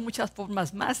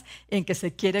formas más en que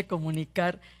se quiere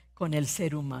comunicar con el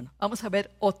ser humano. Vamos a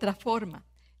ver otra forma,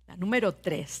 la número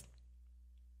 3.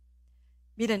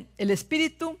 Miren, el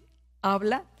espíritu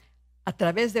habla a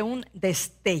través de un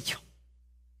destello,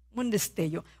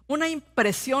 una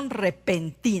impresión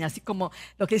repentina, así como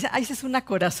lo que dice, ahí es una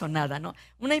corazonada, ¿no?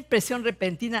 Una impresión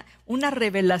repentina, una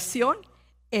revelación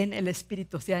en el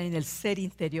espíritu, o sea, en el ser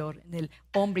interior, en el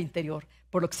hombre interior.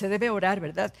 Por lo que se debe orar,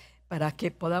 ¿verdad? Para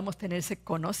que podamos tener ese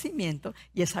conocimiento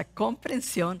y esa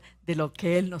comprensión de lo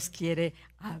que Él nos quiere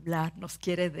hablar, nos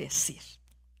quiere decir.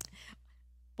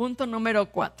 Punto número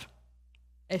 4.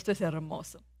 Esto es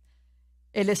hermoso.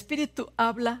 El Espíritu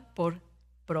habla por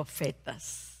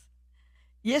profetas.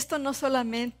 Y esto no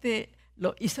solamente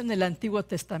lo hizo en el Antiguo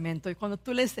Testamento. Y cuando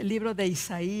tú lees el libro de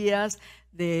Isaías,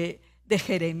 de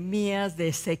Jeremías, de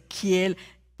Ezequiel,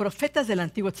 profetas del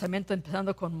Antiguo Testamento,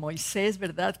 empezando con Moisés,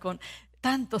 ¿verdad? Con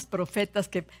tantos profetas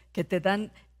que te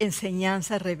dan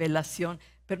enseñanza, revelación.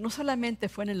 Pero no solamente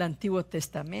fue en el Antiguo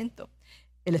Testamento.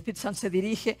 El Espíritu Santo se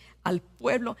dirige al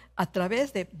pueblo a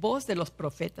través de voz de los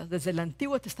profetas, desde el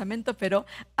Antiguo Testamento, pero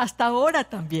hasta ahora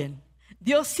también.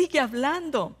 Dios sigue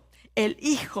hablando. El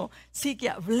Hijo sigue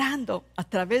hablando a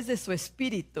través de su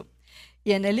Espíritu.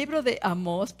 Y en el libro de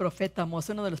Amós, profeta Amós,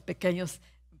 uno de los pequeños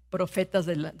profetas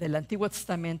del Antiguo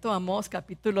Testamento, Amós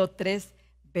capítulo 3,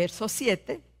 verso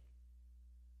 7,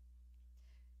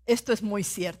 esto es muy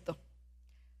cierto.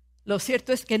 Lo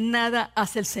cierto es que nada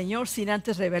hace el Señor sin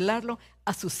antes revelarlo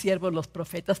a sus siervos los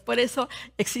profetas. Por eso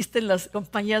existen las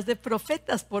compañías de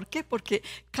profetas. ¿Por qué? Porque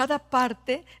cada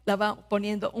parte la va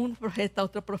poniendo un profeta,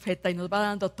 otro profeta, y nos va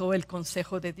dando todo el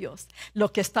consejo de Dios.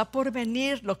 Lo que está por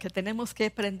venir, lo que tenemos que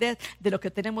aprender, de lo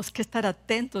que tenemos que estar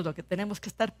atentos, lo que tenemos que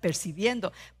estar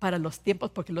percibiendo para los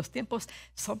tiempos, porque los tiempos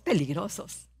son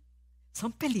peligrosos.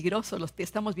 Son peligrosos los que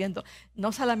estamos viendo.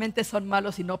 No solamente son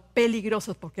malos, sino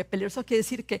peligrosos, porque peligroso quiere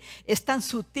decir que es tan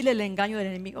sutil el engaño del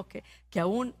enemigo que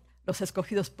aún los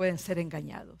escogidos pueden ser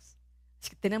engañados. Así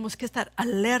que tenemos que estar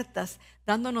alertas,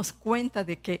 dándonos cuenta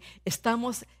de que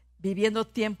estamos viviendo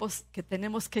tiempos que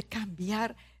tenemos que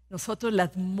cambiar nosotros la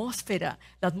atmósfera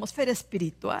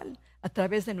espiritual a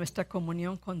través de nuestra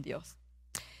comunión con Dios.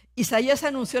 Isaías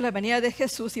anunció la venida de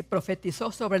Jesús y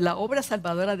profetizó sobre la obra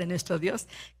salvadora de nuestro Dios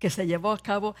que se llevó a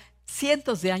cabo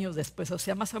cientos de años después, o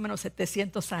sea, más o menos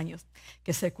 700 años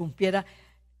que se cumpliera.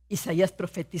 Isaías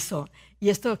profetizó. Y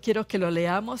esto quiero que lo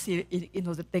leamos y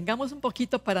nos detengamos un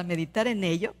poquito para meditar en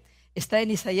ello. Está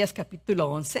en Isaías capítulo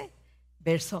 11,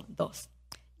 verso 2.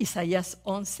 Isaías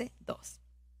 11, 2.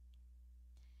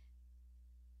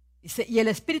 Dice, y el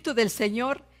Espíritu del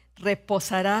Señor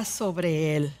reposará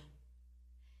sobre él.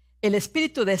 El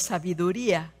espíritu de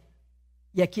sabiduría,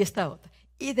 y aquí está otra,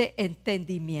 y de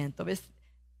entendimiento, ¿ves?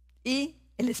 Y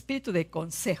el espíritu de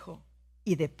consejo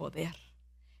y de poder.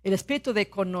 El espíritu de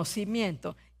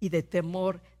conocimiento y de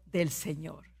temor del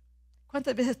Señor.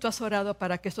 ¿Cuántas veces tú has orado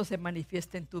para que esto se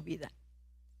manifieste en tu vida?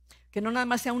 Que no nada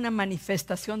más sea una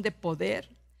manifestación de poder,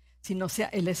 sino sea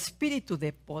el espíritu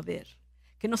de poder.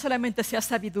 Que no solamente sea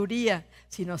sabiduría,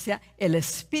 sino sea el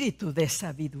espíritu de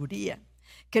sabiduría.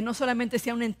 Que no solamente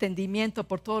sea un entendimiento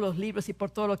por todos los libros y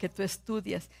por todo lo que tú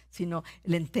estudias, sino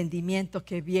el entendimiento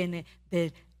que viene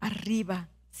de arriba,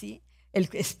 ¿sí? El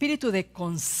espíritu de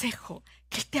consejo,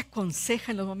 que te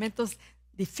aconseja en los momentos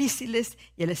difíciles,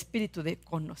 y el espíritu de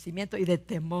conocimiento y de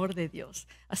temor de Dios.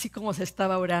 Así como se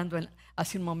estaba orando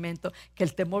hace un momento, que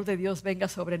el temor de Dios venga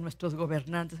sobre nuestros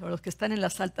gobernantes, sobre los que están en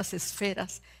las altas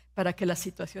esferas, para que la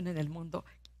situación en el mundo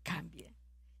cambie.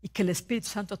 Y que el Espíritu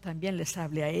Santo también les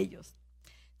hable a ellos.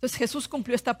 Entonces Jesús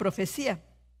cumplió esta profecía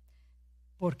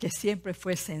porque siempre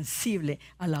fue sensible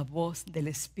a la voz del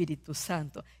Espíritu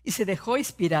Santo y se dejó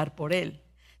inspirar por él.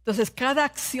 Entonces cada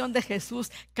acción de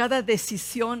Jesús, cada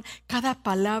decisión, cada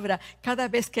palabra, cada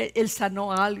vez que él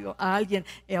sanó a alguien,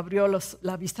 abrió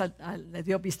la vista, le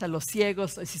dio vista a los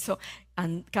ciegos, les hizo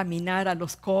caminar a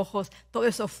los cojos, todo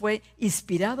eso fue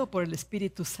inspirado por el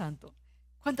Espíritu Santo.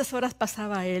 ¿Cuántas horas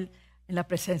pasaba él en la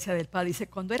presencia del Padre? Dice,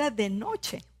 cuando era de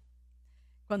noche,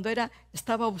 cuando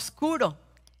estaba oscuro,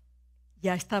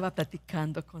 ya estaba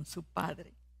platicando con su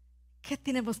Padre. ¿Qué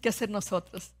tenemos que hacer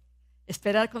nosotros?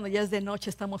 Esperar cuando ya es de noche,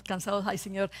 estamos cansados. Ay,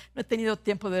 Señor, no he tenido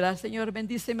tiempo de orar. Señor,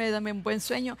 bendíceme, dame un buen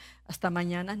sueño. Hasta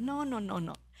mañana. No, no, no,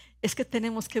 no. Es que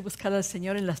tenemos que buscar al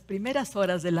Señor en las primeras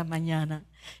horas de la mañana.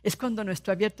 Es cuando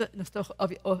nuestro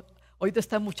oído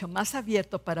está mucho más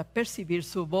abierto para percibir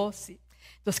su voz.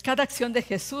 Entonces, cada acción de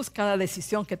Jesús, cada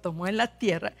decisión que tomó en la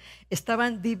tierra,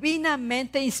 estaban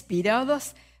divinamente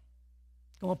inspirados,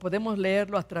 como podemos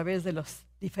leerlo a través de las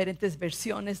diferentes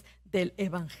versiones del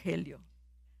Evangelio.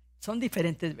 Son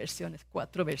diferentes versiones,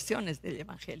 4 versiones del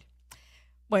Evangelio.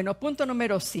 Bueno, punto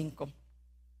número 5.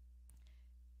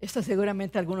 Esto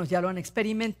seguramente algunos ya lo han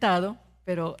experimentado,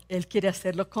 pero Él quiere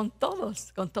hacerlo con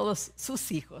todos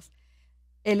sus hijos.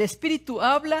 El Espíritu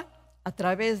habla a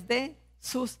través de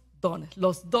sus dones,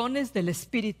 los dones del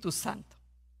Espíritu Santo.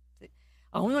 ¿Sí?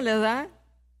 A uno le da,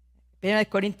 1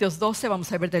 Corintios 12,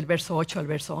 vamos a ver del verso 8 al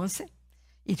verso 11.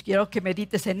 Y quiero que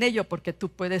medites en ello porque tú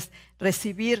puedes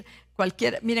recibir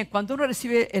miren, cuando uno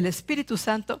recibe el Espíritu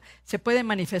Santo, se puede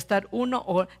manifestar uno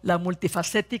o la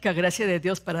multifacética gracia de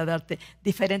Dios para darte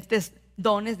diferentes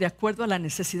dones de acuerdo a la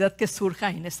necesidad que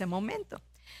surja en ese momento.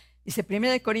 Dice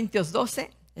 1 Corintios 12,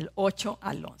 el 8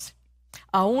 al 11.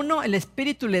 A uno el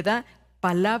Espíritu le da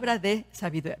palabra de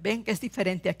sabiduría. Ven que es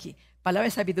diferente aquí. Palabra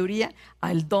de sabiduría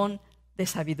al don de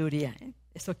sabiduría.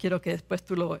 Eso quiero que después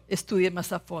tú lo estudies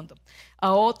más a fondo.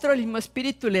 A otro el mismo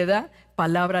Espíritu le da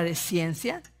palabra de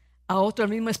ciencia. A otro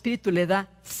el mismo Espíritu le da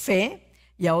fe.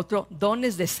 Y a otro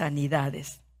dones de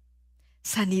sanidades.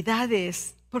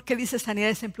 Sanidades. ¿Por qué dice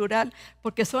sanidades en plural?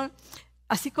 Porque son,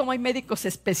 así como hay médicos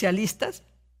especialistas,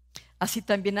 así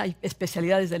también hay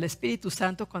especialidades del Espíritu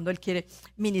Santo. Cuando Él quiere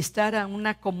ministrar a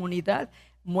una comunidad,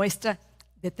 muestra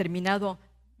determinada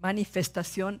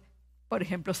manifestación, por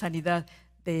ejemplo, sanidad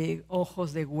de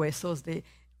ojos, de huesos,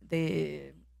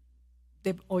 de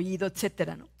oído,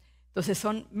 etcétera, ¿no? Entonces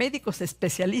son médicos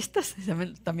especialistas,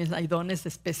 también hay dones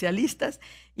especialistas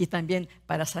y también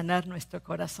para sanar nuestro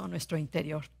corazón, nuestro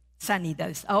interior.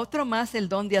 Sanidades. A otro más el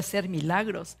don de hacer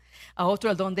milagros, a otro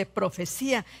el don de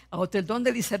profecía, a otro el don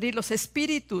de discernir los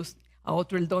espíritus, a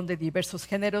otro el don de diversos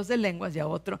géneros de lenguas y a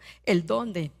otro el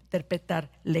don de interpretar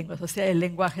lenguas, o sea, el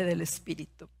lenguaje del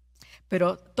espíritu.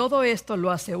 Pero todo esto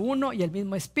lo hace uno y el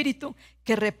mismo Espíritu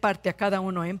que reparte a cada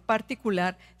uno en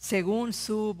particular según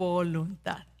su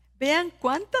voluntad. Vean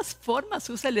cuántas formas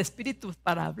usa el Espíritu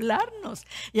para hablarnos.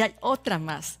 Y hay otra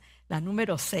más, la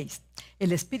número 6.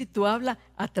 El Espíritu habla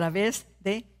a través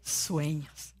de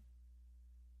sueños.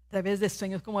 A través de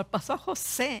sueños, como pasó a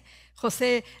José.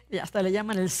 José hasta le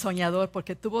llaman el soñador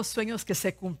porque tuvo sueños que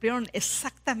se cumplieron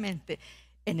exactamente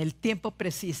en el tiempo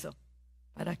preciso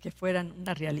para que fueran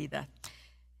una realidad.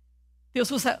 Dios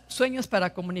usa sueños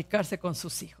para comunicarse con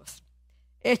sus hijos.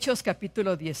 Hechos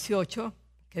capítulo 18,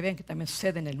 que vean que también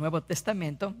sucede en el Nuevo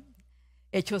Testamento.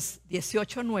 Hechos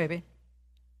 18, 9.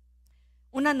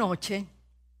 Una noche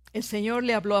el Señor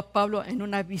le habló a Pablo en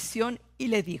una visión y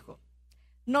le dijo: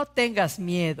 no tengas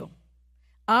miedo,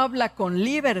 habla con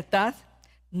libertad,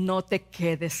 no te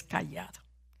quedes callado.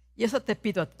 Y eso te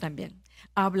pido a ti también.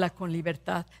 Habla con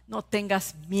libertad, no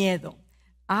tengas miedo.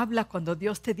 Habla cuando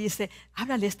Dios te dice,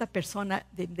 háblale a esta persona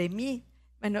de mí.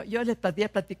 Bueno, yo les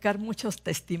podía platicar muchos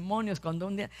testimonios cuando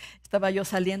un día estaba yo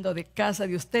saliendo de casa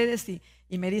de ustedes y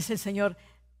me dice el Señor,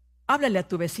 háblale a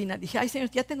tu vecina. Dije, ay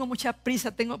Señor, ya tengo mucha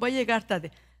prisa, voy a llegar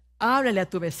tarde. Háblale a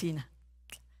tu vecina.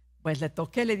 Pues le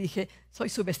toqué, le dije, soy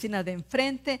su vecina de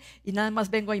enfrente y nada más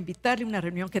vengo a invitarle a una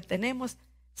reunión que tenemos.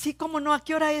 Sí, ¿cómo no? ¿A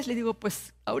qué hora es? Le digo,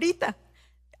 pues ahorita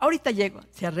llego.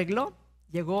 Se arregló,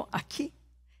 llegó aquí.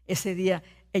 Ese día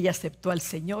ella aceptó al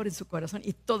Señor en su corazón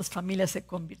y toda su familia se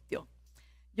convirtió.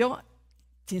 Yo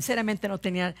sinceramente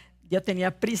ya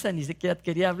tenía prisa, ni siquiera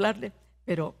quería hablarle,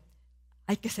 pero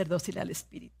hay que ser dócil al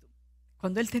Espíritu.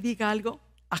 Cuando Él te diga algo,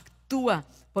 actúa,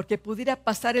 porque pudiera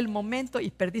pasar el momento y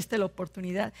perdiste la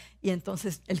oportunidad y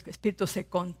entonces el Espíritu se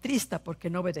contrista porque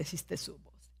no obedeciste su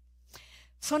voz.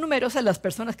 Son numerosas las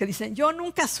personas que dicen, yo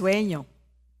nunca sueño.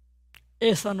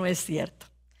 Eso no es cierto.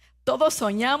 Todos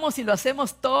soñamos y lo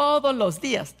hacemos todos los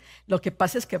días. Lo que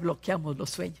pasa es que bloqueamos los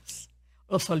sueños,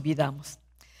 los olvidamos.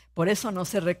 Por eso no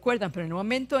se recuerdan, pero en el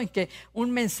momento en que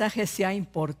un mensaje sea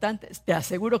importante, te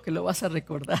aseguro que lo vas a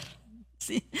recordar.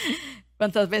 ¿Sí?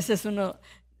 ¿Cuántas veces uno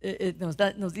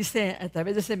nos dice a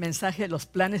través de ese mensaje los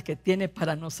planes que tiene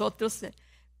para nosotros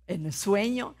en el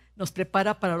sueño? Nos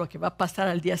prepara para lo que va a pasar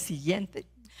al día siguiente.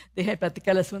 Déjenme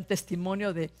platicarles un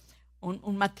testimonio de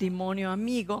un matrimonio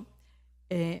amigo.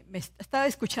 Me estaba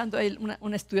escuchando a él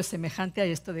un estudio semejante a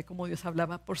esto de cómo Dios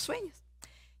hablaba por sueños.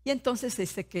 Y entonces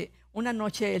dice que una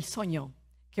noche él soñó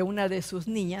que una de sus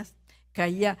niñas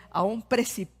caía a un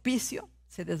precipicio,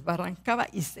 se desbarrancaba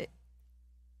y se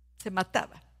se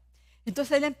mataba.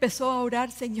 Entonces él empezó a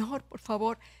orar, Señor, por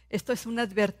favor, esto es una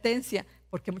advertencia,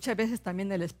 porque muchas veces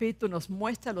también el Espíritu nos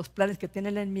muestra los planes que tiene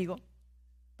el enemigo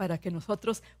para que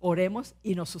nosotros oremos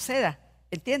y nos suceda,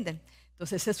 ¿entienden?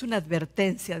 Entonces es una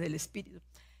advertencia del Espíritu.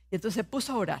 Y entonces se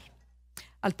puso a orar.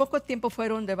 Al poco tiempo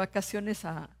fueron de vacaciones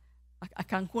a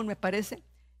Cancún, me parece,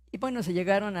 y bueno, se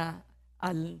llegaron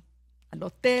al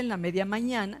hotel a media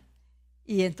mañana,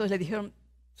 y entonces le dijeron,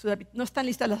 no están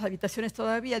listas las habitaciones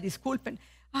todavía, disculpen.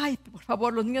 Ay, por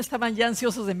favor, los niños estaban ya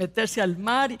ansiosos de meterse al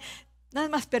mar. Y nada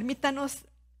más permítanos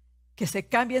que se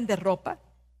cambien de ropa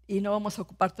y no vamos a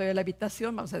ocupar todavía la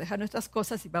habitación, vamos a dejar nuestras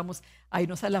cosas y vamos a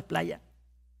irnos a la playa.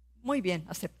 Muy bien,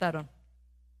 aceptaron.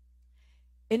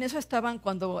 En eso estaban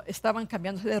cuando estaban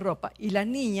cambiándose de ropa y la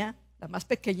niña, la más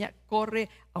pequeña, corre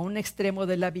a un extremo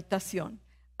de la habitación,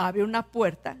 abre una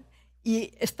puerta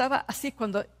y estaba así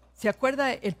cuando se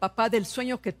acuerda el papá del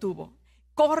sueño que tuvo.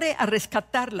 Corre a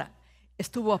rescatarla.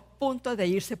 Estuvo a punto de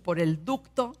irse por el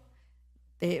ducto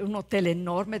de un hotel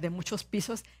enorme de muchos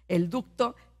pisos, el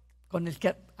ducto con el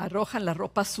que arrojan la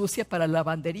ropa sucia para la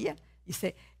lavandería.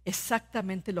 Dice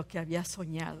exactamente lo que había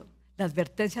soñado. La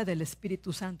advertencia del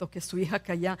Espíritu Santo que su hija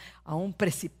caía a un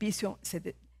precipicio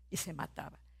y se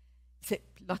mataba.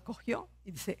 Lo acogió y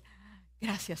dice,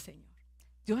 gracias Señor.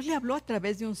 Dios le habló a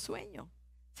través de un sueño.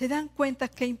 ¿Se dan cuenta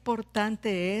qué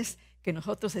importante es que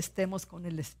nosotros estemos con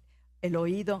el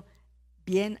oído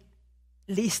bien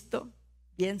listo,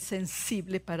 bien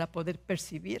sensible para poder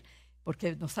percibir?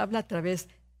 Porque nos habla a través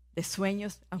de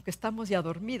sueños, aunque estamos ya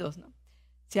dormidos, ¿no?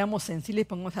 Seamos sensibles y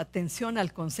pongamos atención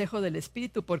al consejo del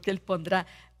Espíritu, porque Él pondrá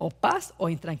o paz o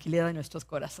intranquilidad en nuestros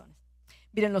corazones.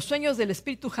 Miren, los sueños del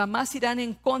Espíritu jamás irán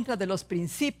en contra de los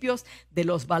principios, de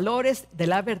los valores, de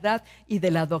la verdad y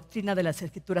de la doctrina de las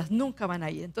Escrituras. Nunca van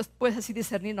a ir. Entonces puedes así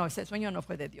discernir, no, ese sueño no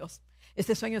fue de Dios.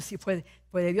 Este sueño sí fue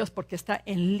de Dios porque está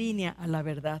en línea a la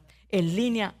verdad, en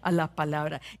línea a la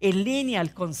palabra, en línea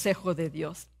al consejo de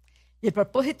Dios. Y el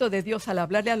propósito de Dios al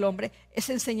hablarle al hombre es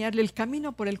enseñarle el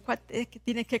camino por el cual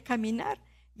tiene que caminar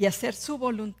y hacer su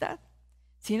voluntad.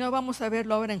 Si no, vamos a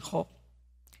verlo ahora en Job.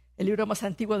 El libro más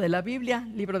antiguo de la Biblia,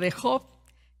 libro de Job,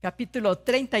 capítulo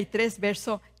 33,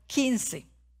 verso 15.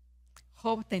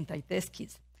 Job 33,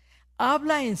 15.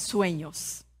 Habla en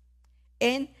sueños,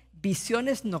 en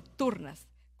visiones nocturnas,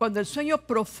 cuando el sueño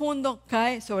profundo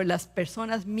cae sobre las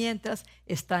personas mientras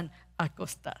están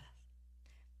acostadas.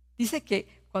 Dice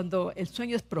que cuando el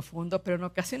sueño es profundo, pero en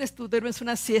ocasiones tú duermes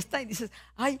una siesta y dices,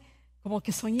 ay, como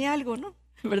que soñé algo, ¿no?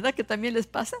 ¿Verdad que también les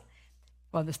pasa?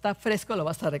 Cuando está fresco lo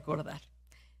vas a recordar.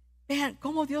 Vean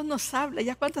cómo Dios nos habla,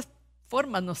 ya cuántas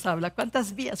formas nos habla,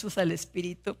 cuántas vías usa el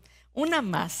Espíritu. Una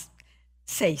más,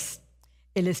 6.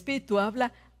 El Espíritu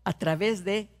habla a través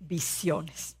de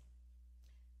visiones.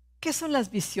 ¿Qué son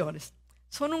las visiones?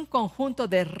 Son un conjunto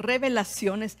de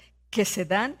revelaciones que se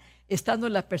dan estando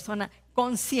la persona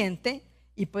consciente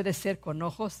y puede ser con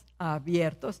ojos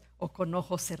abiertos o con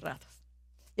ojos cerrados.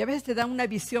 Y a veces te da una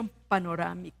visión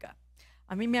panorámica.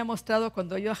 A mí me ha mostrado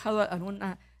cuando yo he viajado a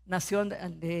una nación,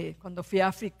 cuando fui a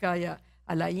África y a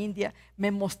la India, me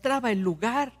mostraba el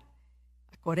lugar,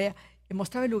 a Corea, me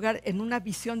mostraba el lugar en una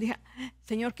visión. Dije,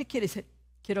 Señor, ¿qué quieres?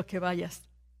 Quiero que vayas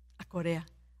a Corea.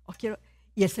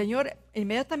 Y el Señor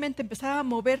inmediatamente empezaba a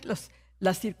mover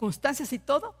las circunstancias y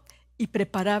todo, y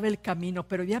preparaba el camino,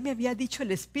 pero ya me había dicho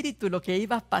el Espíritu lo que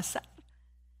iba a pasar.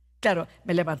 Claro,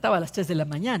 me levantaba a las 3 de la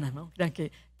mañana, ¿no? Crean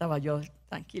que estaba yo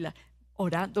tranquila,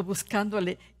 orando,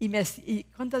 buscándole, y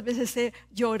cuántas veces he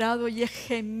llorado y he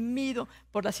gemido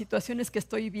por las situaciones que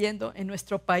estoy viendo en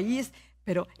nuestro país,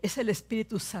 pero es el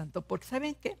Espíritu Santo, porque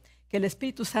 ¿saben qué? Que el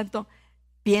Espíritu Santo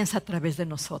piensa a través de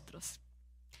nosotros,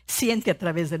 siente a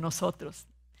través de nosotros,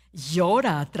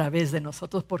 llora a través de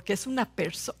nosotros, porque es una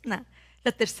persona,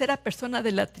 la tercera persona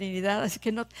de la Trinidad. Así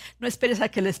que no esperes a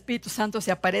que el Espíritu Santo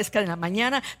se aparezca en la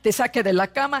mañana, te saque de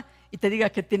la cama y te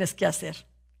diga qué tienes que hacer.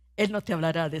 Él no te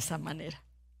hablará de esa manera.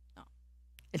 No,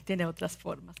 Él tiene otras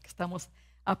formas que estamos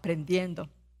aprendiendo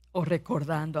o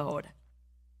recordando ahora.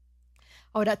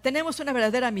 Ahora, ¿tenemos una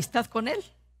verdadera amistad con Él?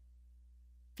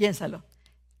 Piénsalo.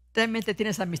 ¿Realmente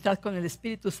tienes amistad con el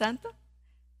Espíritu Santo?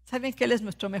 ¿Saben que Él es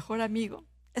nuestro mejor amigo?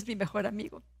 Es mi mejor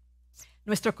amigo.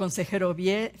 Nuestro consejero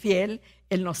fiel,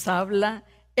 Él nos habla,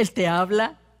 Él te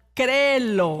habla,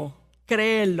 créelo,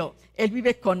 créelo. Él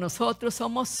vive con nosotros,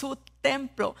 somos su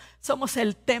templo, somos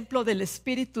el templo del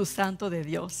Espíritu Santo de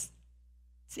Dios.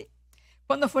 ¿Sí?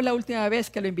 ¿Cuándo fue la última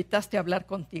vez que lo invitaste a hablar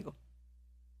contigo?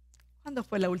 ¿Cuándo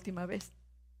fue la última vez?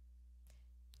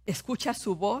 Escucha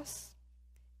su voz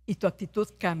y tu actitud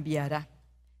cambiará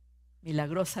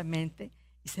milagrosamente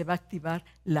y se va a activar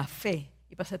la fe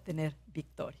y vas a tener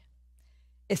victoria.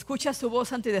 Escucha su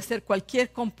voz antes de hacer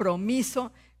cualquier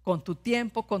compromiso con tu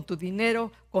tiempo, con tu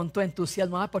dinero, con tu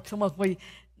entusiasmo, porque somos muy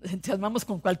entusiasmamos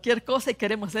con cualquier cosa y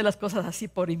queremos hacer las cosas así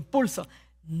por impulso.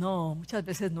 No, muchas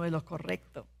veces no es lo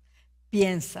correcto.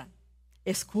 Piensa,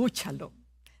 escúchalo,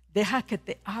 deja que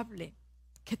te hable,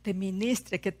 que te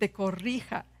ministre, que te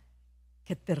corrija,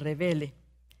 que te revele.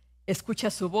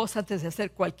 Escucha su voz antes de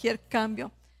hacer cualquier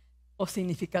cambio o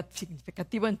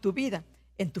significativo en tu vida,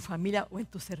 en tu familia o en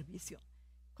tu servicio.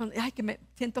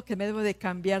 Siento que me debo de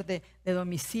cambiar de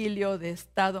domicilio, de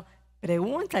estado.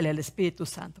 Pregúntale al Espíritu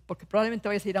Santo, porque probablemente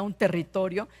vayas a ir a un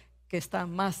territorio que está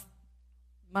más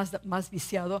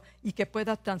viciado y que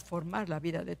pueda transformar la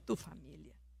vida de tu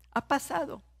familia. Ha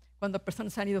pasado cuando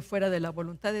personas han ido fuera de la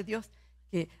voluntad de Dios,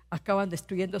 que acaban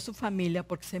destruyendo su familia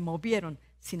porque se movieron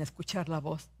sin escuchar la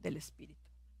voz del Espíritu.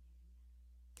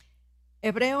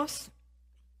 Hebreos,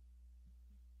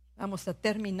 vamos a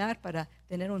terminar para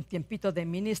tener un tiempito de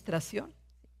ministración.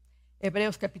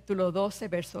 Hebreos capítulo 12,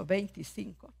 verso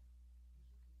 25.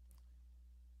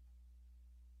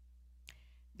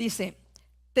 Dice,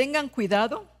 tengan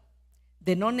cuidado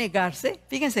de no negarse.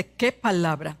 Fíjense qué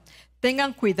palabra.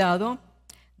 Tengan cuidado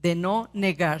de no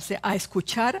negarse a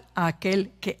escuchar a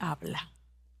aquel que habla.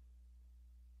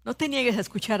 No te niegues a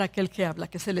escuchar a aquel que habla,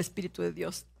 que es el Espíritu de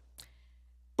Dios.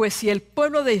 Pues si el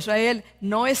pueblo de Israel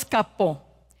no escapó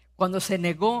cuando se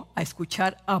negó a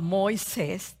escuchar a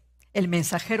Moisés, el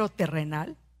mensajero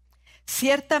terrenal,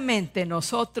 ciertamente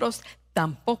nosotros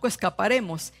tampoco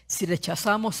escaparemos si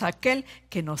rechazamos a aquel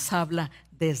que nos habla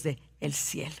desde el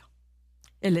cielo.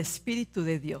 El Espíritu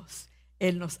de Dios,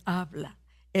 Él nos habla,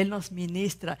 Él nos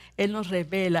ministra, Él nos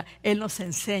revela, Él nos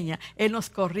enseña, Él nos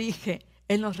corrige,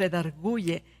 Él nos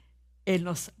redarguye, Él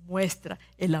nos muestra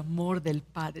el amor del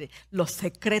Padre, los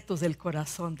secretos del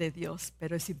corazón de Dios.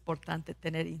 Pero es importante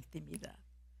tener intimidad.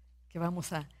 Que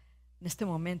vamos a, en este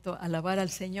momento, alabar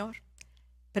al Señor.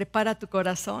 Prepara tu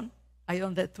corazón ahí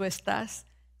donde tú estás.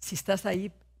 Si estás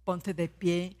ahí, ponte de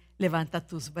pie, levanta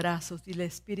tus brazos, dile: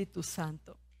 Espíritu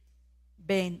Santo,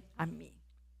 ven a mí,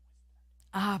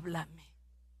 háblame,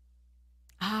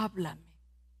 háblame,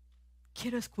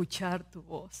 quiero escuchar tu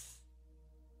voz.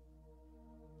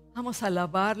 Vamos a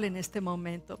alabarle en este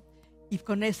momento y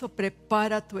con eso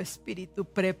prepara tu espíritu,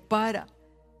 prepara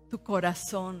tu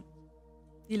corazón.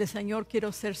 Dile: Señor,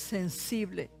 quiero ser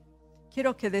sensible,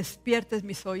 quiero que despiertes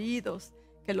mis oídos,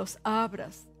 que los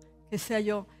abras, que sea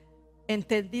yo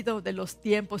entendido de los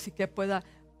tiempos y que pueda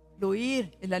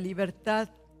fluir en la libertad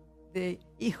de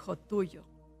hijo tuyo,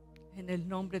 en el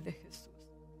nombre de Jesús.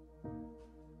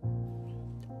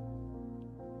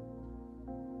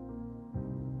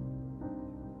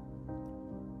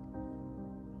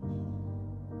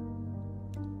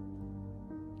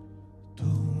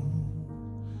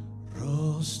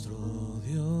 Rostro,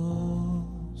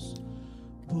 Dios,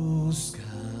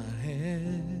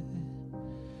 buscaré.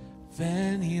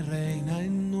 Ven y reina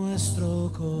en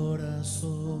nuestro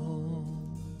corazón.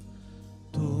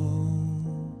 Tu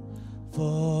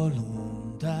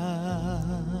voluntad,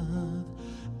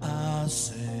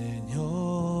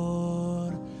 Señor.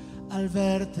 Al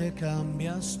verte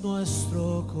cambias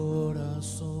nuestro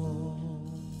corazón.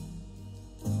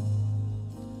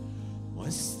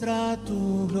 Muestra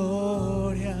tu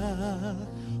gloria,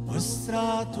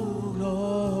 muestra tu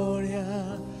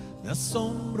gloria. Me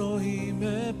asombro y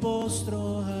me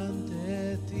postro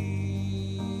ante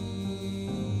ti.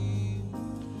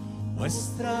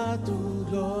 Muestra tu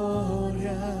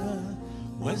gloria,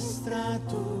 muestra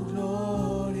tu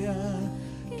gloria.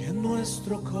 Que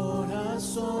nuestro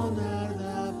corazón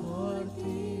arda por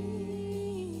ti.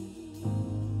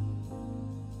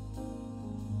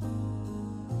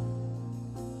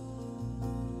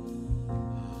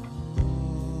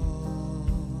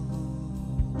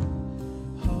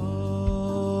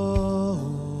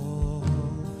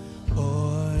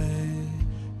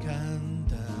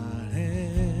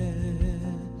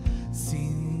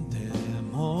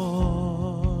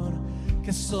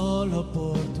 Solo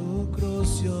por tu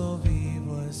cruz yo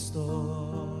vivo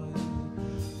estoy.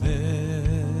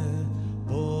 Me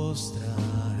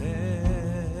postraré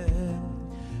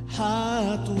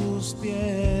a tus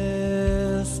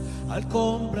pies al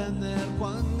comprender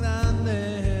cuán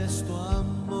grande es tu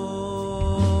amor.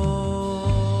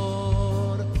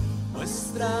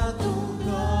 Muestra tu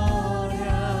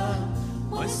gloria,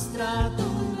 muestra tu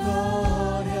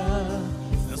gloria.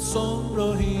 Me asombro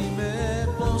y me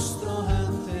postro.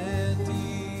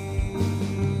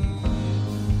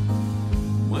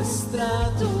 Muestra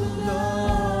tu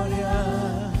gloria,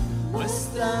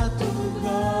 muestra tu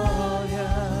gloria,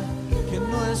 que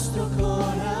nuestro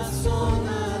corazón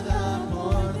arda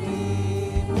por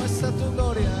ti. Muestra tu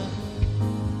gloria.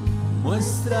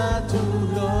 muestra tu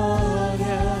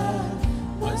gloria,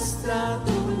 muestra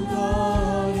tu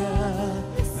gloria.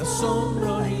 Me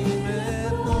asombro y me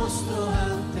postro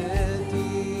ante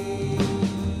ti.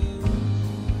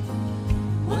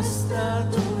 Muestra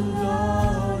tu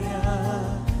gloria,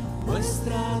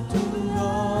 muestra tu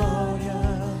gloria,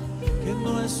 que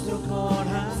nuestro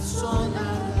corazón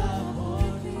arda por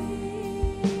ti.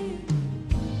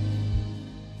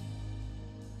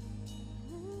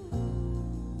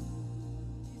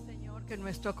 Señor, que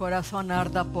nuestro corazón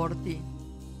arda por ti.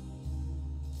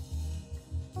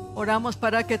 Oramos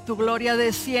para que tu gloria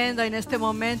descienda en este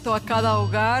momento a cada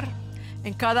hogar,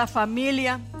 en cada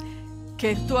familia,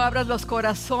 que tú abras los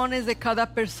corazones de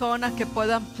cada persona, que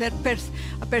puedan ser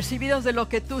percibidos de lo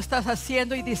que tú estás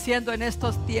haciendo y diciendo en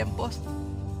estos tiempos.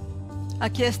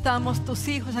 Aquí estamos tus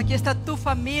hijos, aquí está tu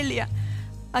familia,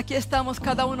 aquí estamos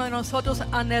cada uno de nosotros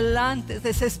anhelantes,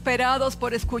 desesperados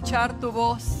por escuchar tu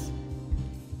voz.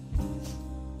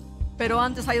 Pero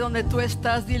antes, ahí donde tú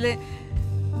estás, dile: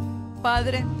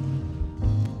 Padre,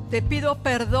 te pido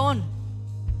perdón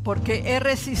porque he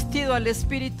resistido al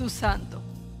Espíritu Santo,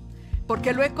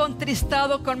 porque lo he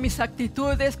contristado con mis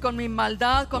actitudes, con mi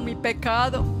maldad, con mi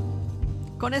pecado,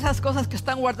 con esas cosas que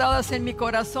están guardadas en mi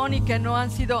corazón y que no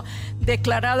han sido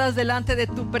declaradas delante de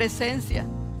tu presencia.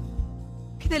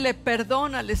 Pídele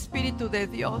perdón al Espíritu de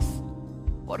Dios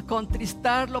por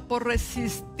contristarlo, por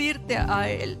resistirte a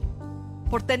Él,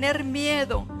 por tener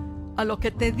miedo a lo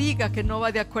que te diga que no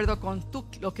va de acuerdo con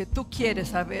lo que tú quieres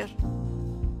saber.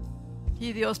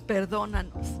 Y Dios,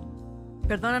 perdónanos.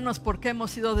 Perdónanos porque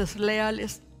hemos sido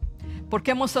desleales,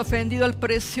 porque hemos ofendido al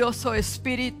precioso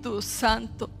Espíritu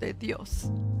Santo de Dios,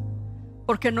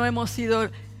 porque no hemos sido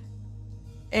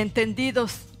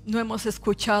entendidos, no hemos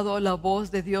escuchado la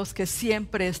voz de Dios que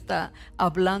siempre está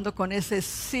hablando con ese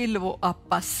silbo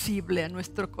apacible a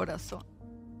nuestro corazón.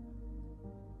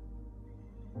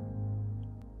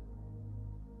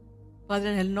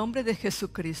 Padre, en el nombre de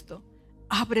Jesucristo,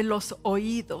 abre los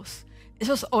oídos,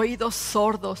 esos oídos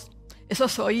sordos,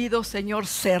 esos oídos, Señor,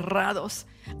 cerrados,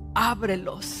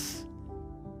 ábrelos.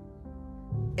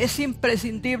 Es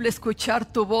imprescindible escuchar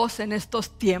tu voz en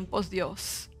estos tiempos,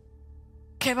 Dios.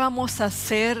 ¿Qué vamos a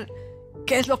hacer?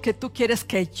 ¿Qué es lo que tú quieres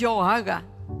que yo haga?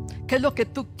 ¿Qué es lo que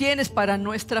tú tienes para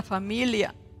nuestra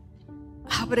familia?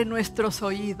 Abre nuestros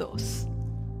oídos.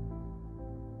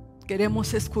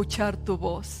 Queremos escuchar tu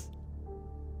voz.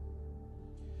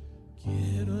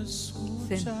 Quiero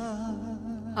escuchar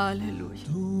Aleluya.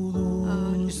 tu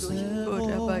dulce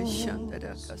Aleluya.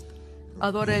 voz.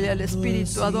 Adórale al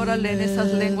Espíritu, adórale en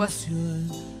esas lenguas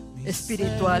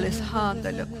espirituales.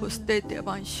 Handale kustete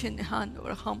avanshin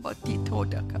handor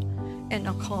hambatitodaka.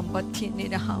 Ena hambatini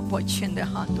hambachinde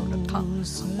handoraka.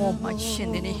 Oma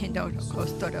shindini hindora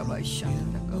kostora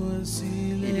vaishandaka.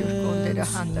 Ilirkondera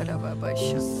handara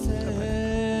vaishandaka.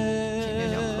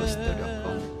 Kinena kostora.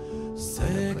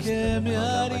 Sé que me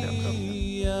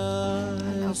haría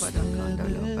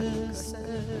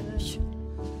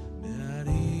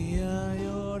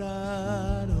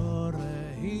llorar o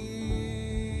reír.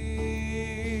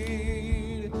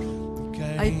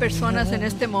 Hay personas en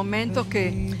este momento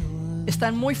que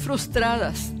están muy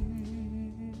frustradas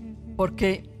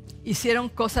porque hicieron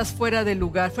cosas fuera de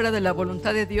lugar, fuera de la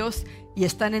voluntad de Dios, y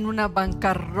están en una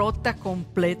bancarrota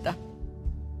completa.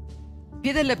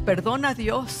 Pídele perdón a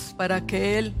Dios para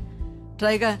que Él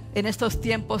traiga en estos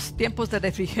tiempos de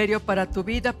refrigerio para tu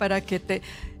vida, para que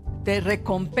te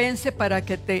recompense, para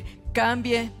que te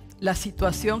cambie la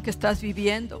situación que estás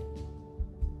viviendo.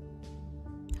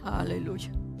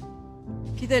 Aleluya.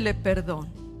 Pídele perdón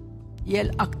y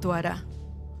Él actuará.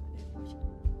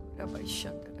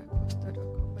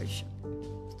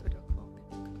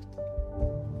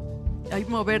 Hay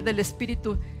mover del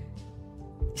Espíritu.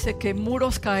 Dice que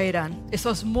muros caerán,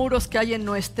 esos muros que hay en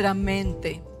nuestra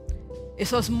mente,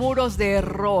 esos muros de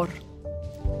error,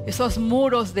 esos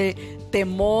muros de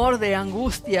temor, de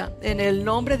angustia. En el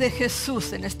nombre de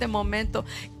Jesús, en este momento,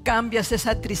 cambias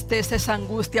esa tristeza, esa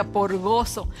angustia por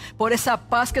gozo, por esa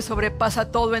paz que sobrepasa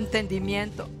todo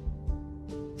entendimiento.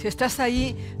 Si estás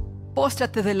ahí,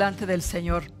 póstrate delante del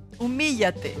Señor,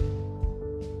 humíllate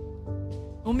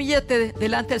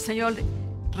delante del Señor.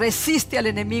 Resiste al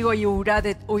enemigo y huirá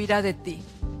de ti.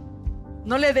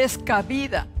 No le des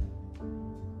cabida.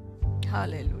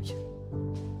 Aleluya.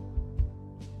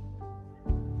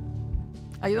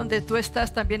 Ahí donde tú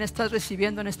estás, también estás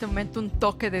recibiendo en este momento un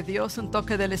toque de Dios, un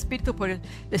toque del Espíritu. Por el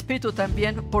Espíritu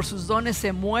también, por sus dones,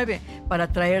 se mueve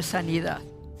para traer sanidad.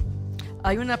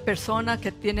 Hay una persona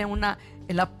que tiene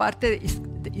en la parte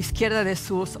izquierda de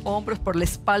sus hombros, por la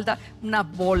espalda, una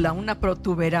bola, una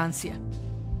protuberancia.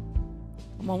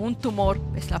 como un tumor,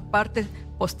 es la parte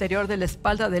posterior de la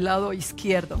espalda del lado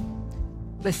izquierdo.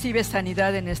 Recibe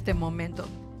sanidad en este momento.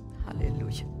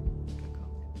 Aleluya.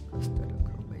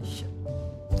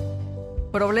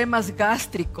 Problemas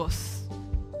gástricos.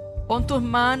 Pon tus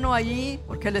manos allí,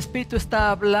 porque el Espíritu está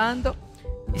hablando,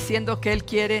 diciendo que Él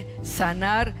quiere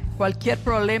sanar cualquier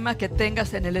problema que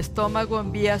tengas en el estómago,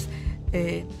 en vías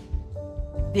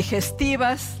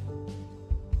digestivas.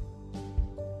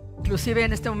 Inclusive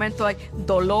en este momento hay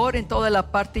dolor en toda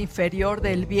la parte inferior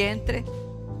del vientre.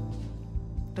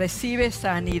 Recibe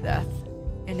sanidad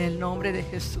en el nombre de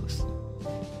Jesús.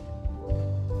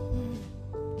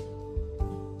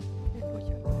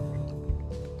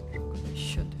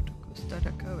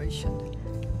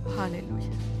 Aleluya.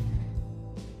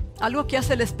 Algo que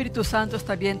hace el Espíritu Santo es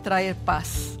también traer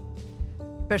paz.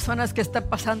 Personas que están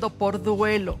pasando por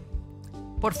duelo,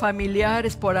 por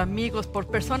familiares, por amigos, por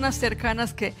personas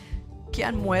cercanas que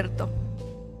han muerto.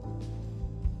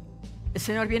 El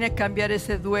Señor viene a cambiar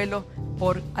ese duelo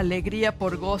por alegría,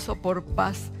 por gozo, por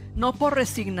paz. No por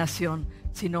resignación,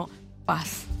 sino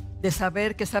paz. De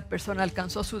saber que esa persona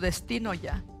alcanzó su destino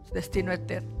ya, su destino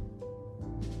eterno.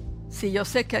 Sí, yo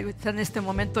sé que está en este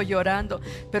momento llorando,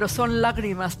 pero son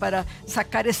lágrimas para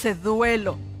sacar ese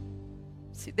duelo.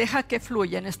 Sí, deja que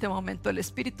fluya en este momento el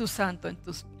Espíritu Santo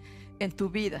en tu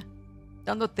vida,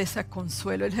 dándote ese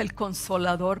consuelo. Él es el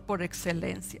consolador por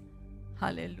excelencia.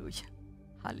 Aleluya,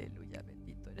 aleluya,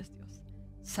 bendito eres Dios.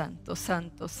 Santo,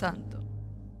 santo, santo.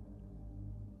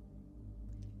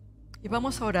 Y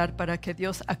vamos a orar para que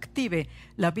Dios active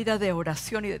la vida de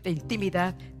oración y de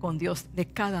intimidad con Dios de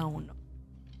cada uno.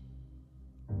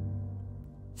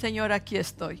 Señor, aquí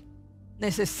estoy.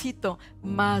 Necesito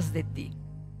más de ti.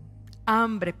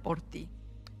 Hambre por ti.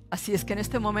 Así es que en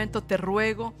este momento te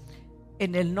ruego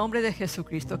en el nombre de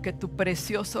Jesucristo que tu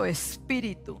precioso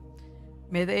Espíritu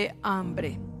me dé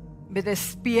hambre, me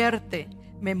despierte,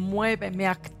 me mueve, me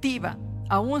activa.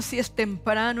 Aun si es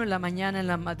temprano en la mañana, en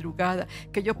la madrugada,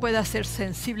 que yo pueda ser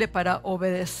sensible para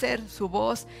obedecer su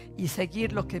voz y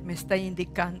seguir lo que me está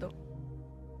indicando.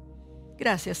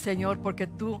 Gracias, Señor, porque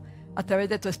tú a través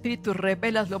de tu Espíritu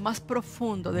revelas lo más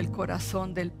profundo del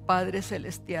corazón del Padre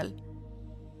Celestial.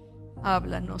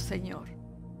 Háblanos, Señor,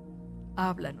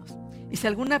 háblanos. Y si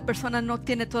alguna persona no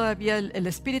tiene todavía el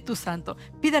Espíritu Santo,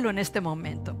 pídalo en este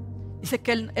momento. Dice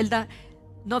que Él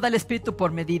no da el Espíritu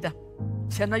por medida.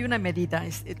 O sea, no hay una medida,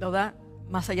 lo da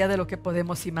más allá de lo que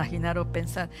podemos imaginar o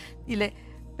pensar. Dile: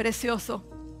 precioso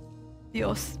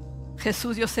Dios,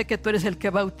 Jesús, yo sé que tú eres el que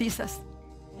bautizas.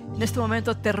 En este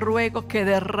momento te ruego que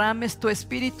derrames tu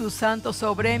Espíritu Santo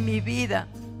sobre mi vida.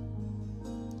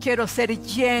 Quiero ser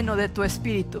lleno de tu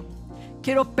Espíritu.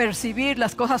 Quiero percibir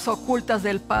las cosas ocultas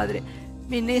del Padre.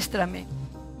 Ministrame,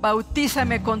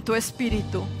 bautízame con tu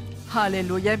Espíritu.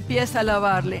 Aleluya, empieza a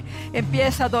alabarle,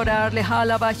 empieza a adorarle.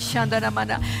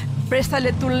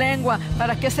 Préstale tu lengua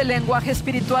para que ese lenguaje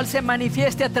espiritual se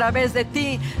manifieste a través de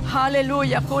ti.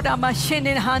 Aleluya.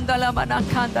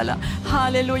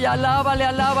 Aleluya. Alábale,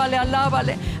 alábale,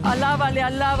 alábale. Alábale,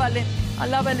 alábale.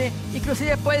 Alábale.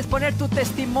 Inclusive puedes poner tu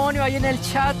testimonio ahí en el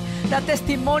chat. Da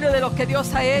testimonio de lo que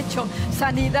Dios ha hecho.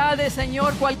 Sanidades,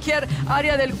 Señor. Cualquier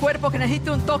área del cuerpo que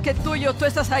necesite un toque tuyo, tú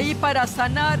estás ahí para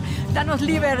sanar. Danos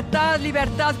libertad,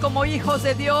 libertad como hijos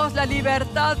de Dios. La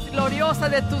libertad gloriosa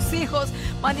de tus hijos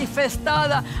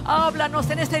manifestada. Háblanos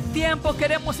en este tiempo.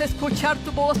 Queremos escuchar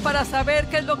tu voz para saber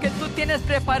qué es lo que tú tienes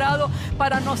preparado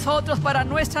para nosotros, para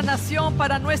nuestra nación,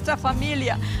 para nuestra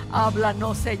familia.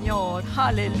 Háblanos, Señor.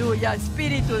 Aleluya.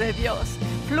 Espíritu de Dios,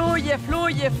 fluye,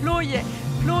 fluye, fluye.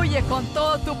 Fluye con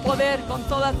todo tu poder, con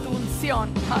toda tu unción.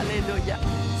 Aleluya.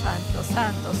 Santo,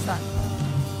 santo, santo.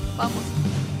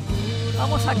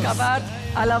 Vamos a acabar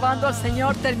alabando al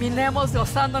Señor. Terminemos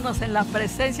gozándonos en la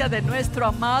presencia de nuestro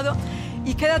amado.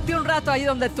 Y quédate un rato ahí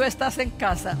donde tú estás en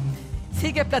casa.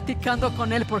 Sigue platicando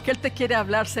con Él, porque Él te quiere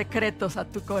hablar secretos a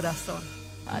tu corazón.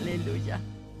 Aleluya.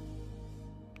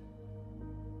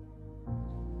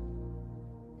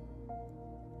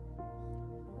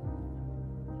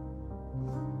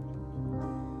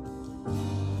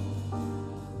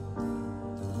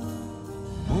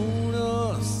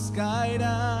 Muros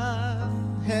caerán,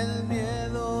 el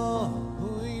miedo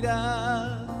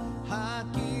huirá.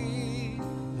 Aquí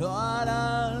lo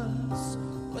harás,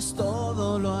 pues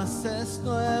todo lo haces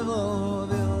nuevo.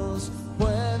 Dios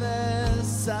puede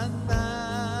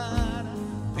sanar,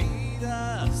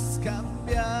 vidas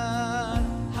cambiar.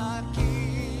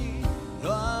 Aquí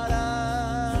lo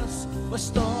harás,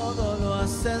 pues todo lo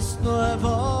haces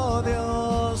nuevo.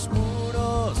 Dios,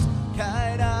 muros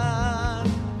caerán,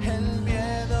 el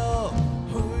miedo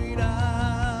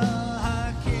huirá.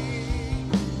 Aquí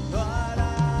lo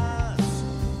harás.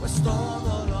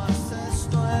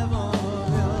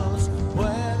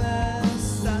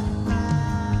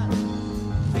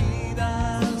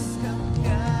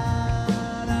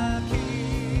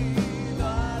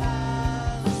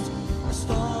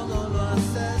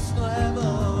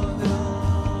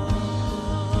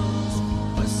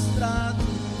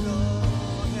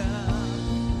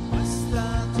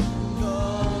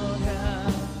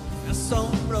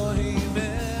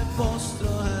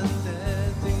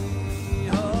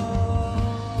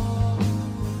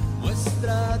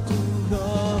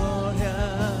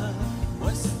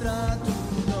 muestra tu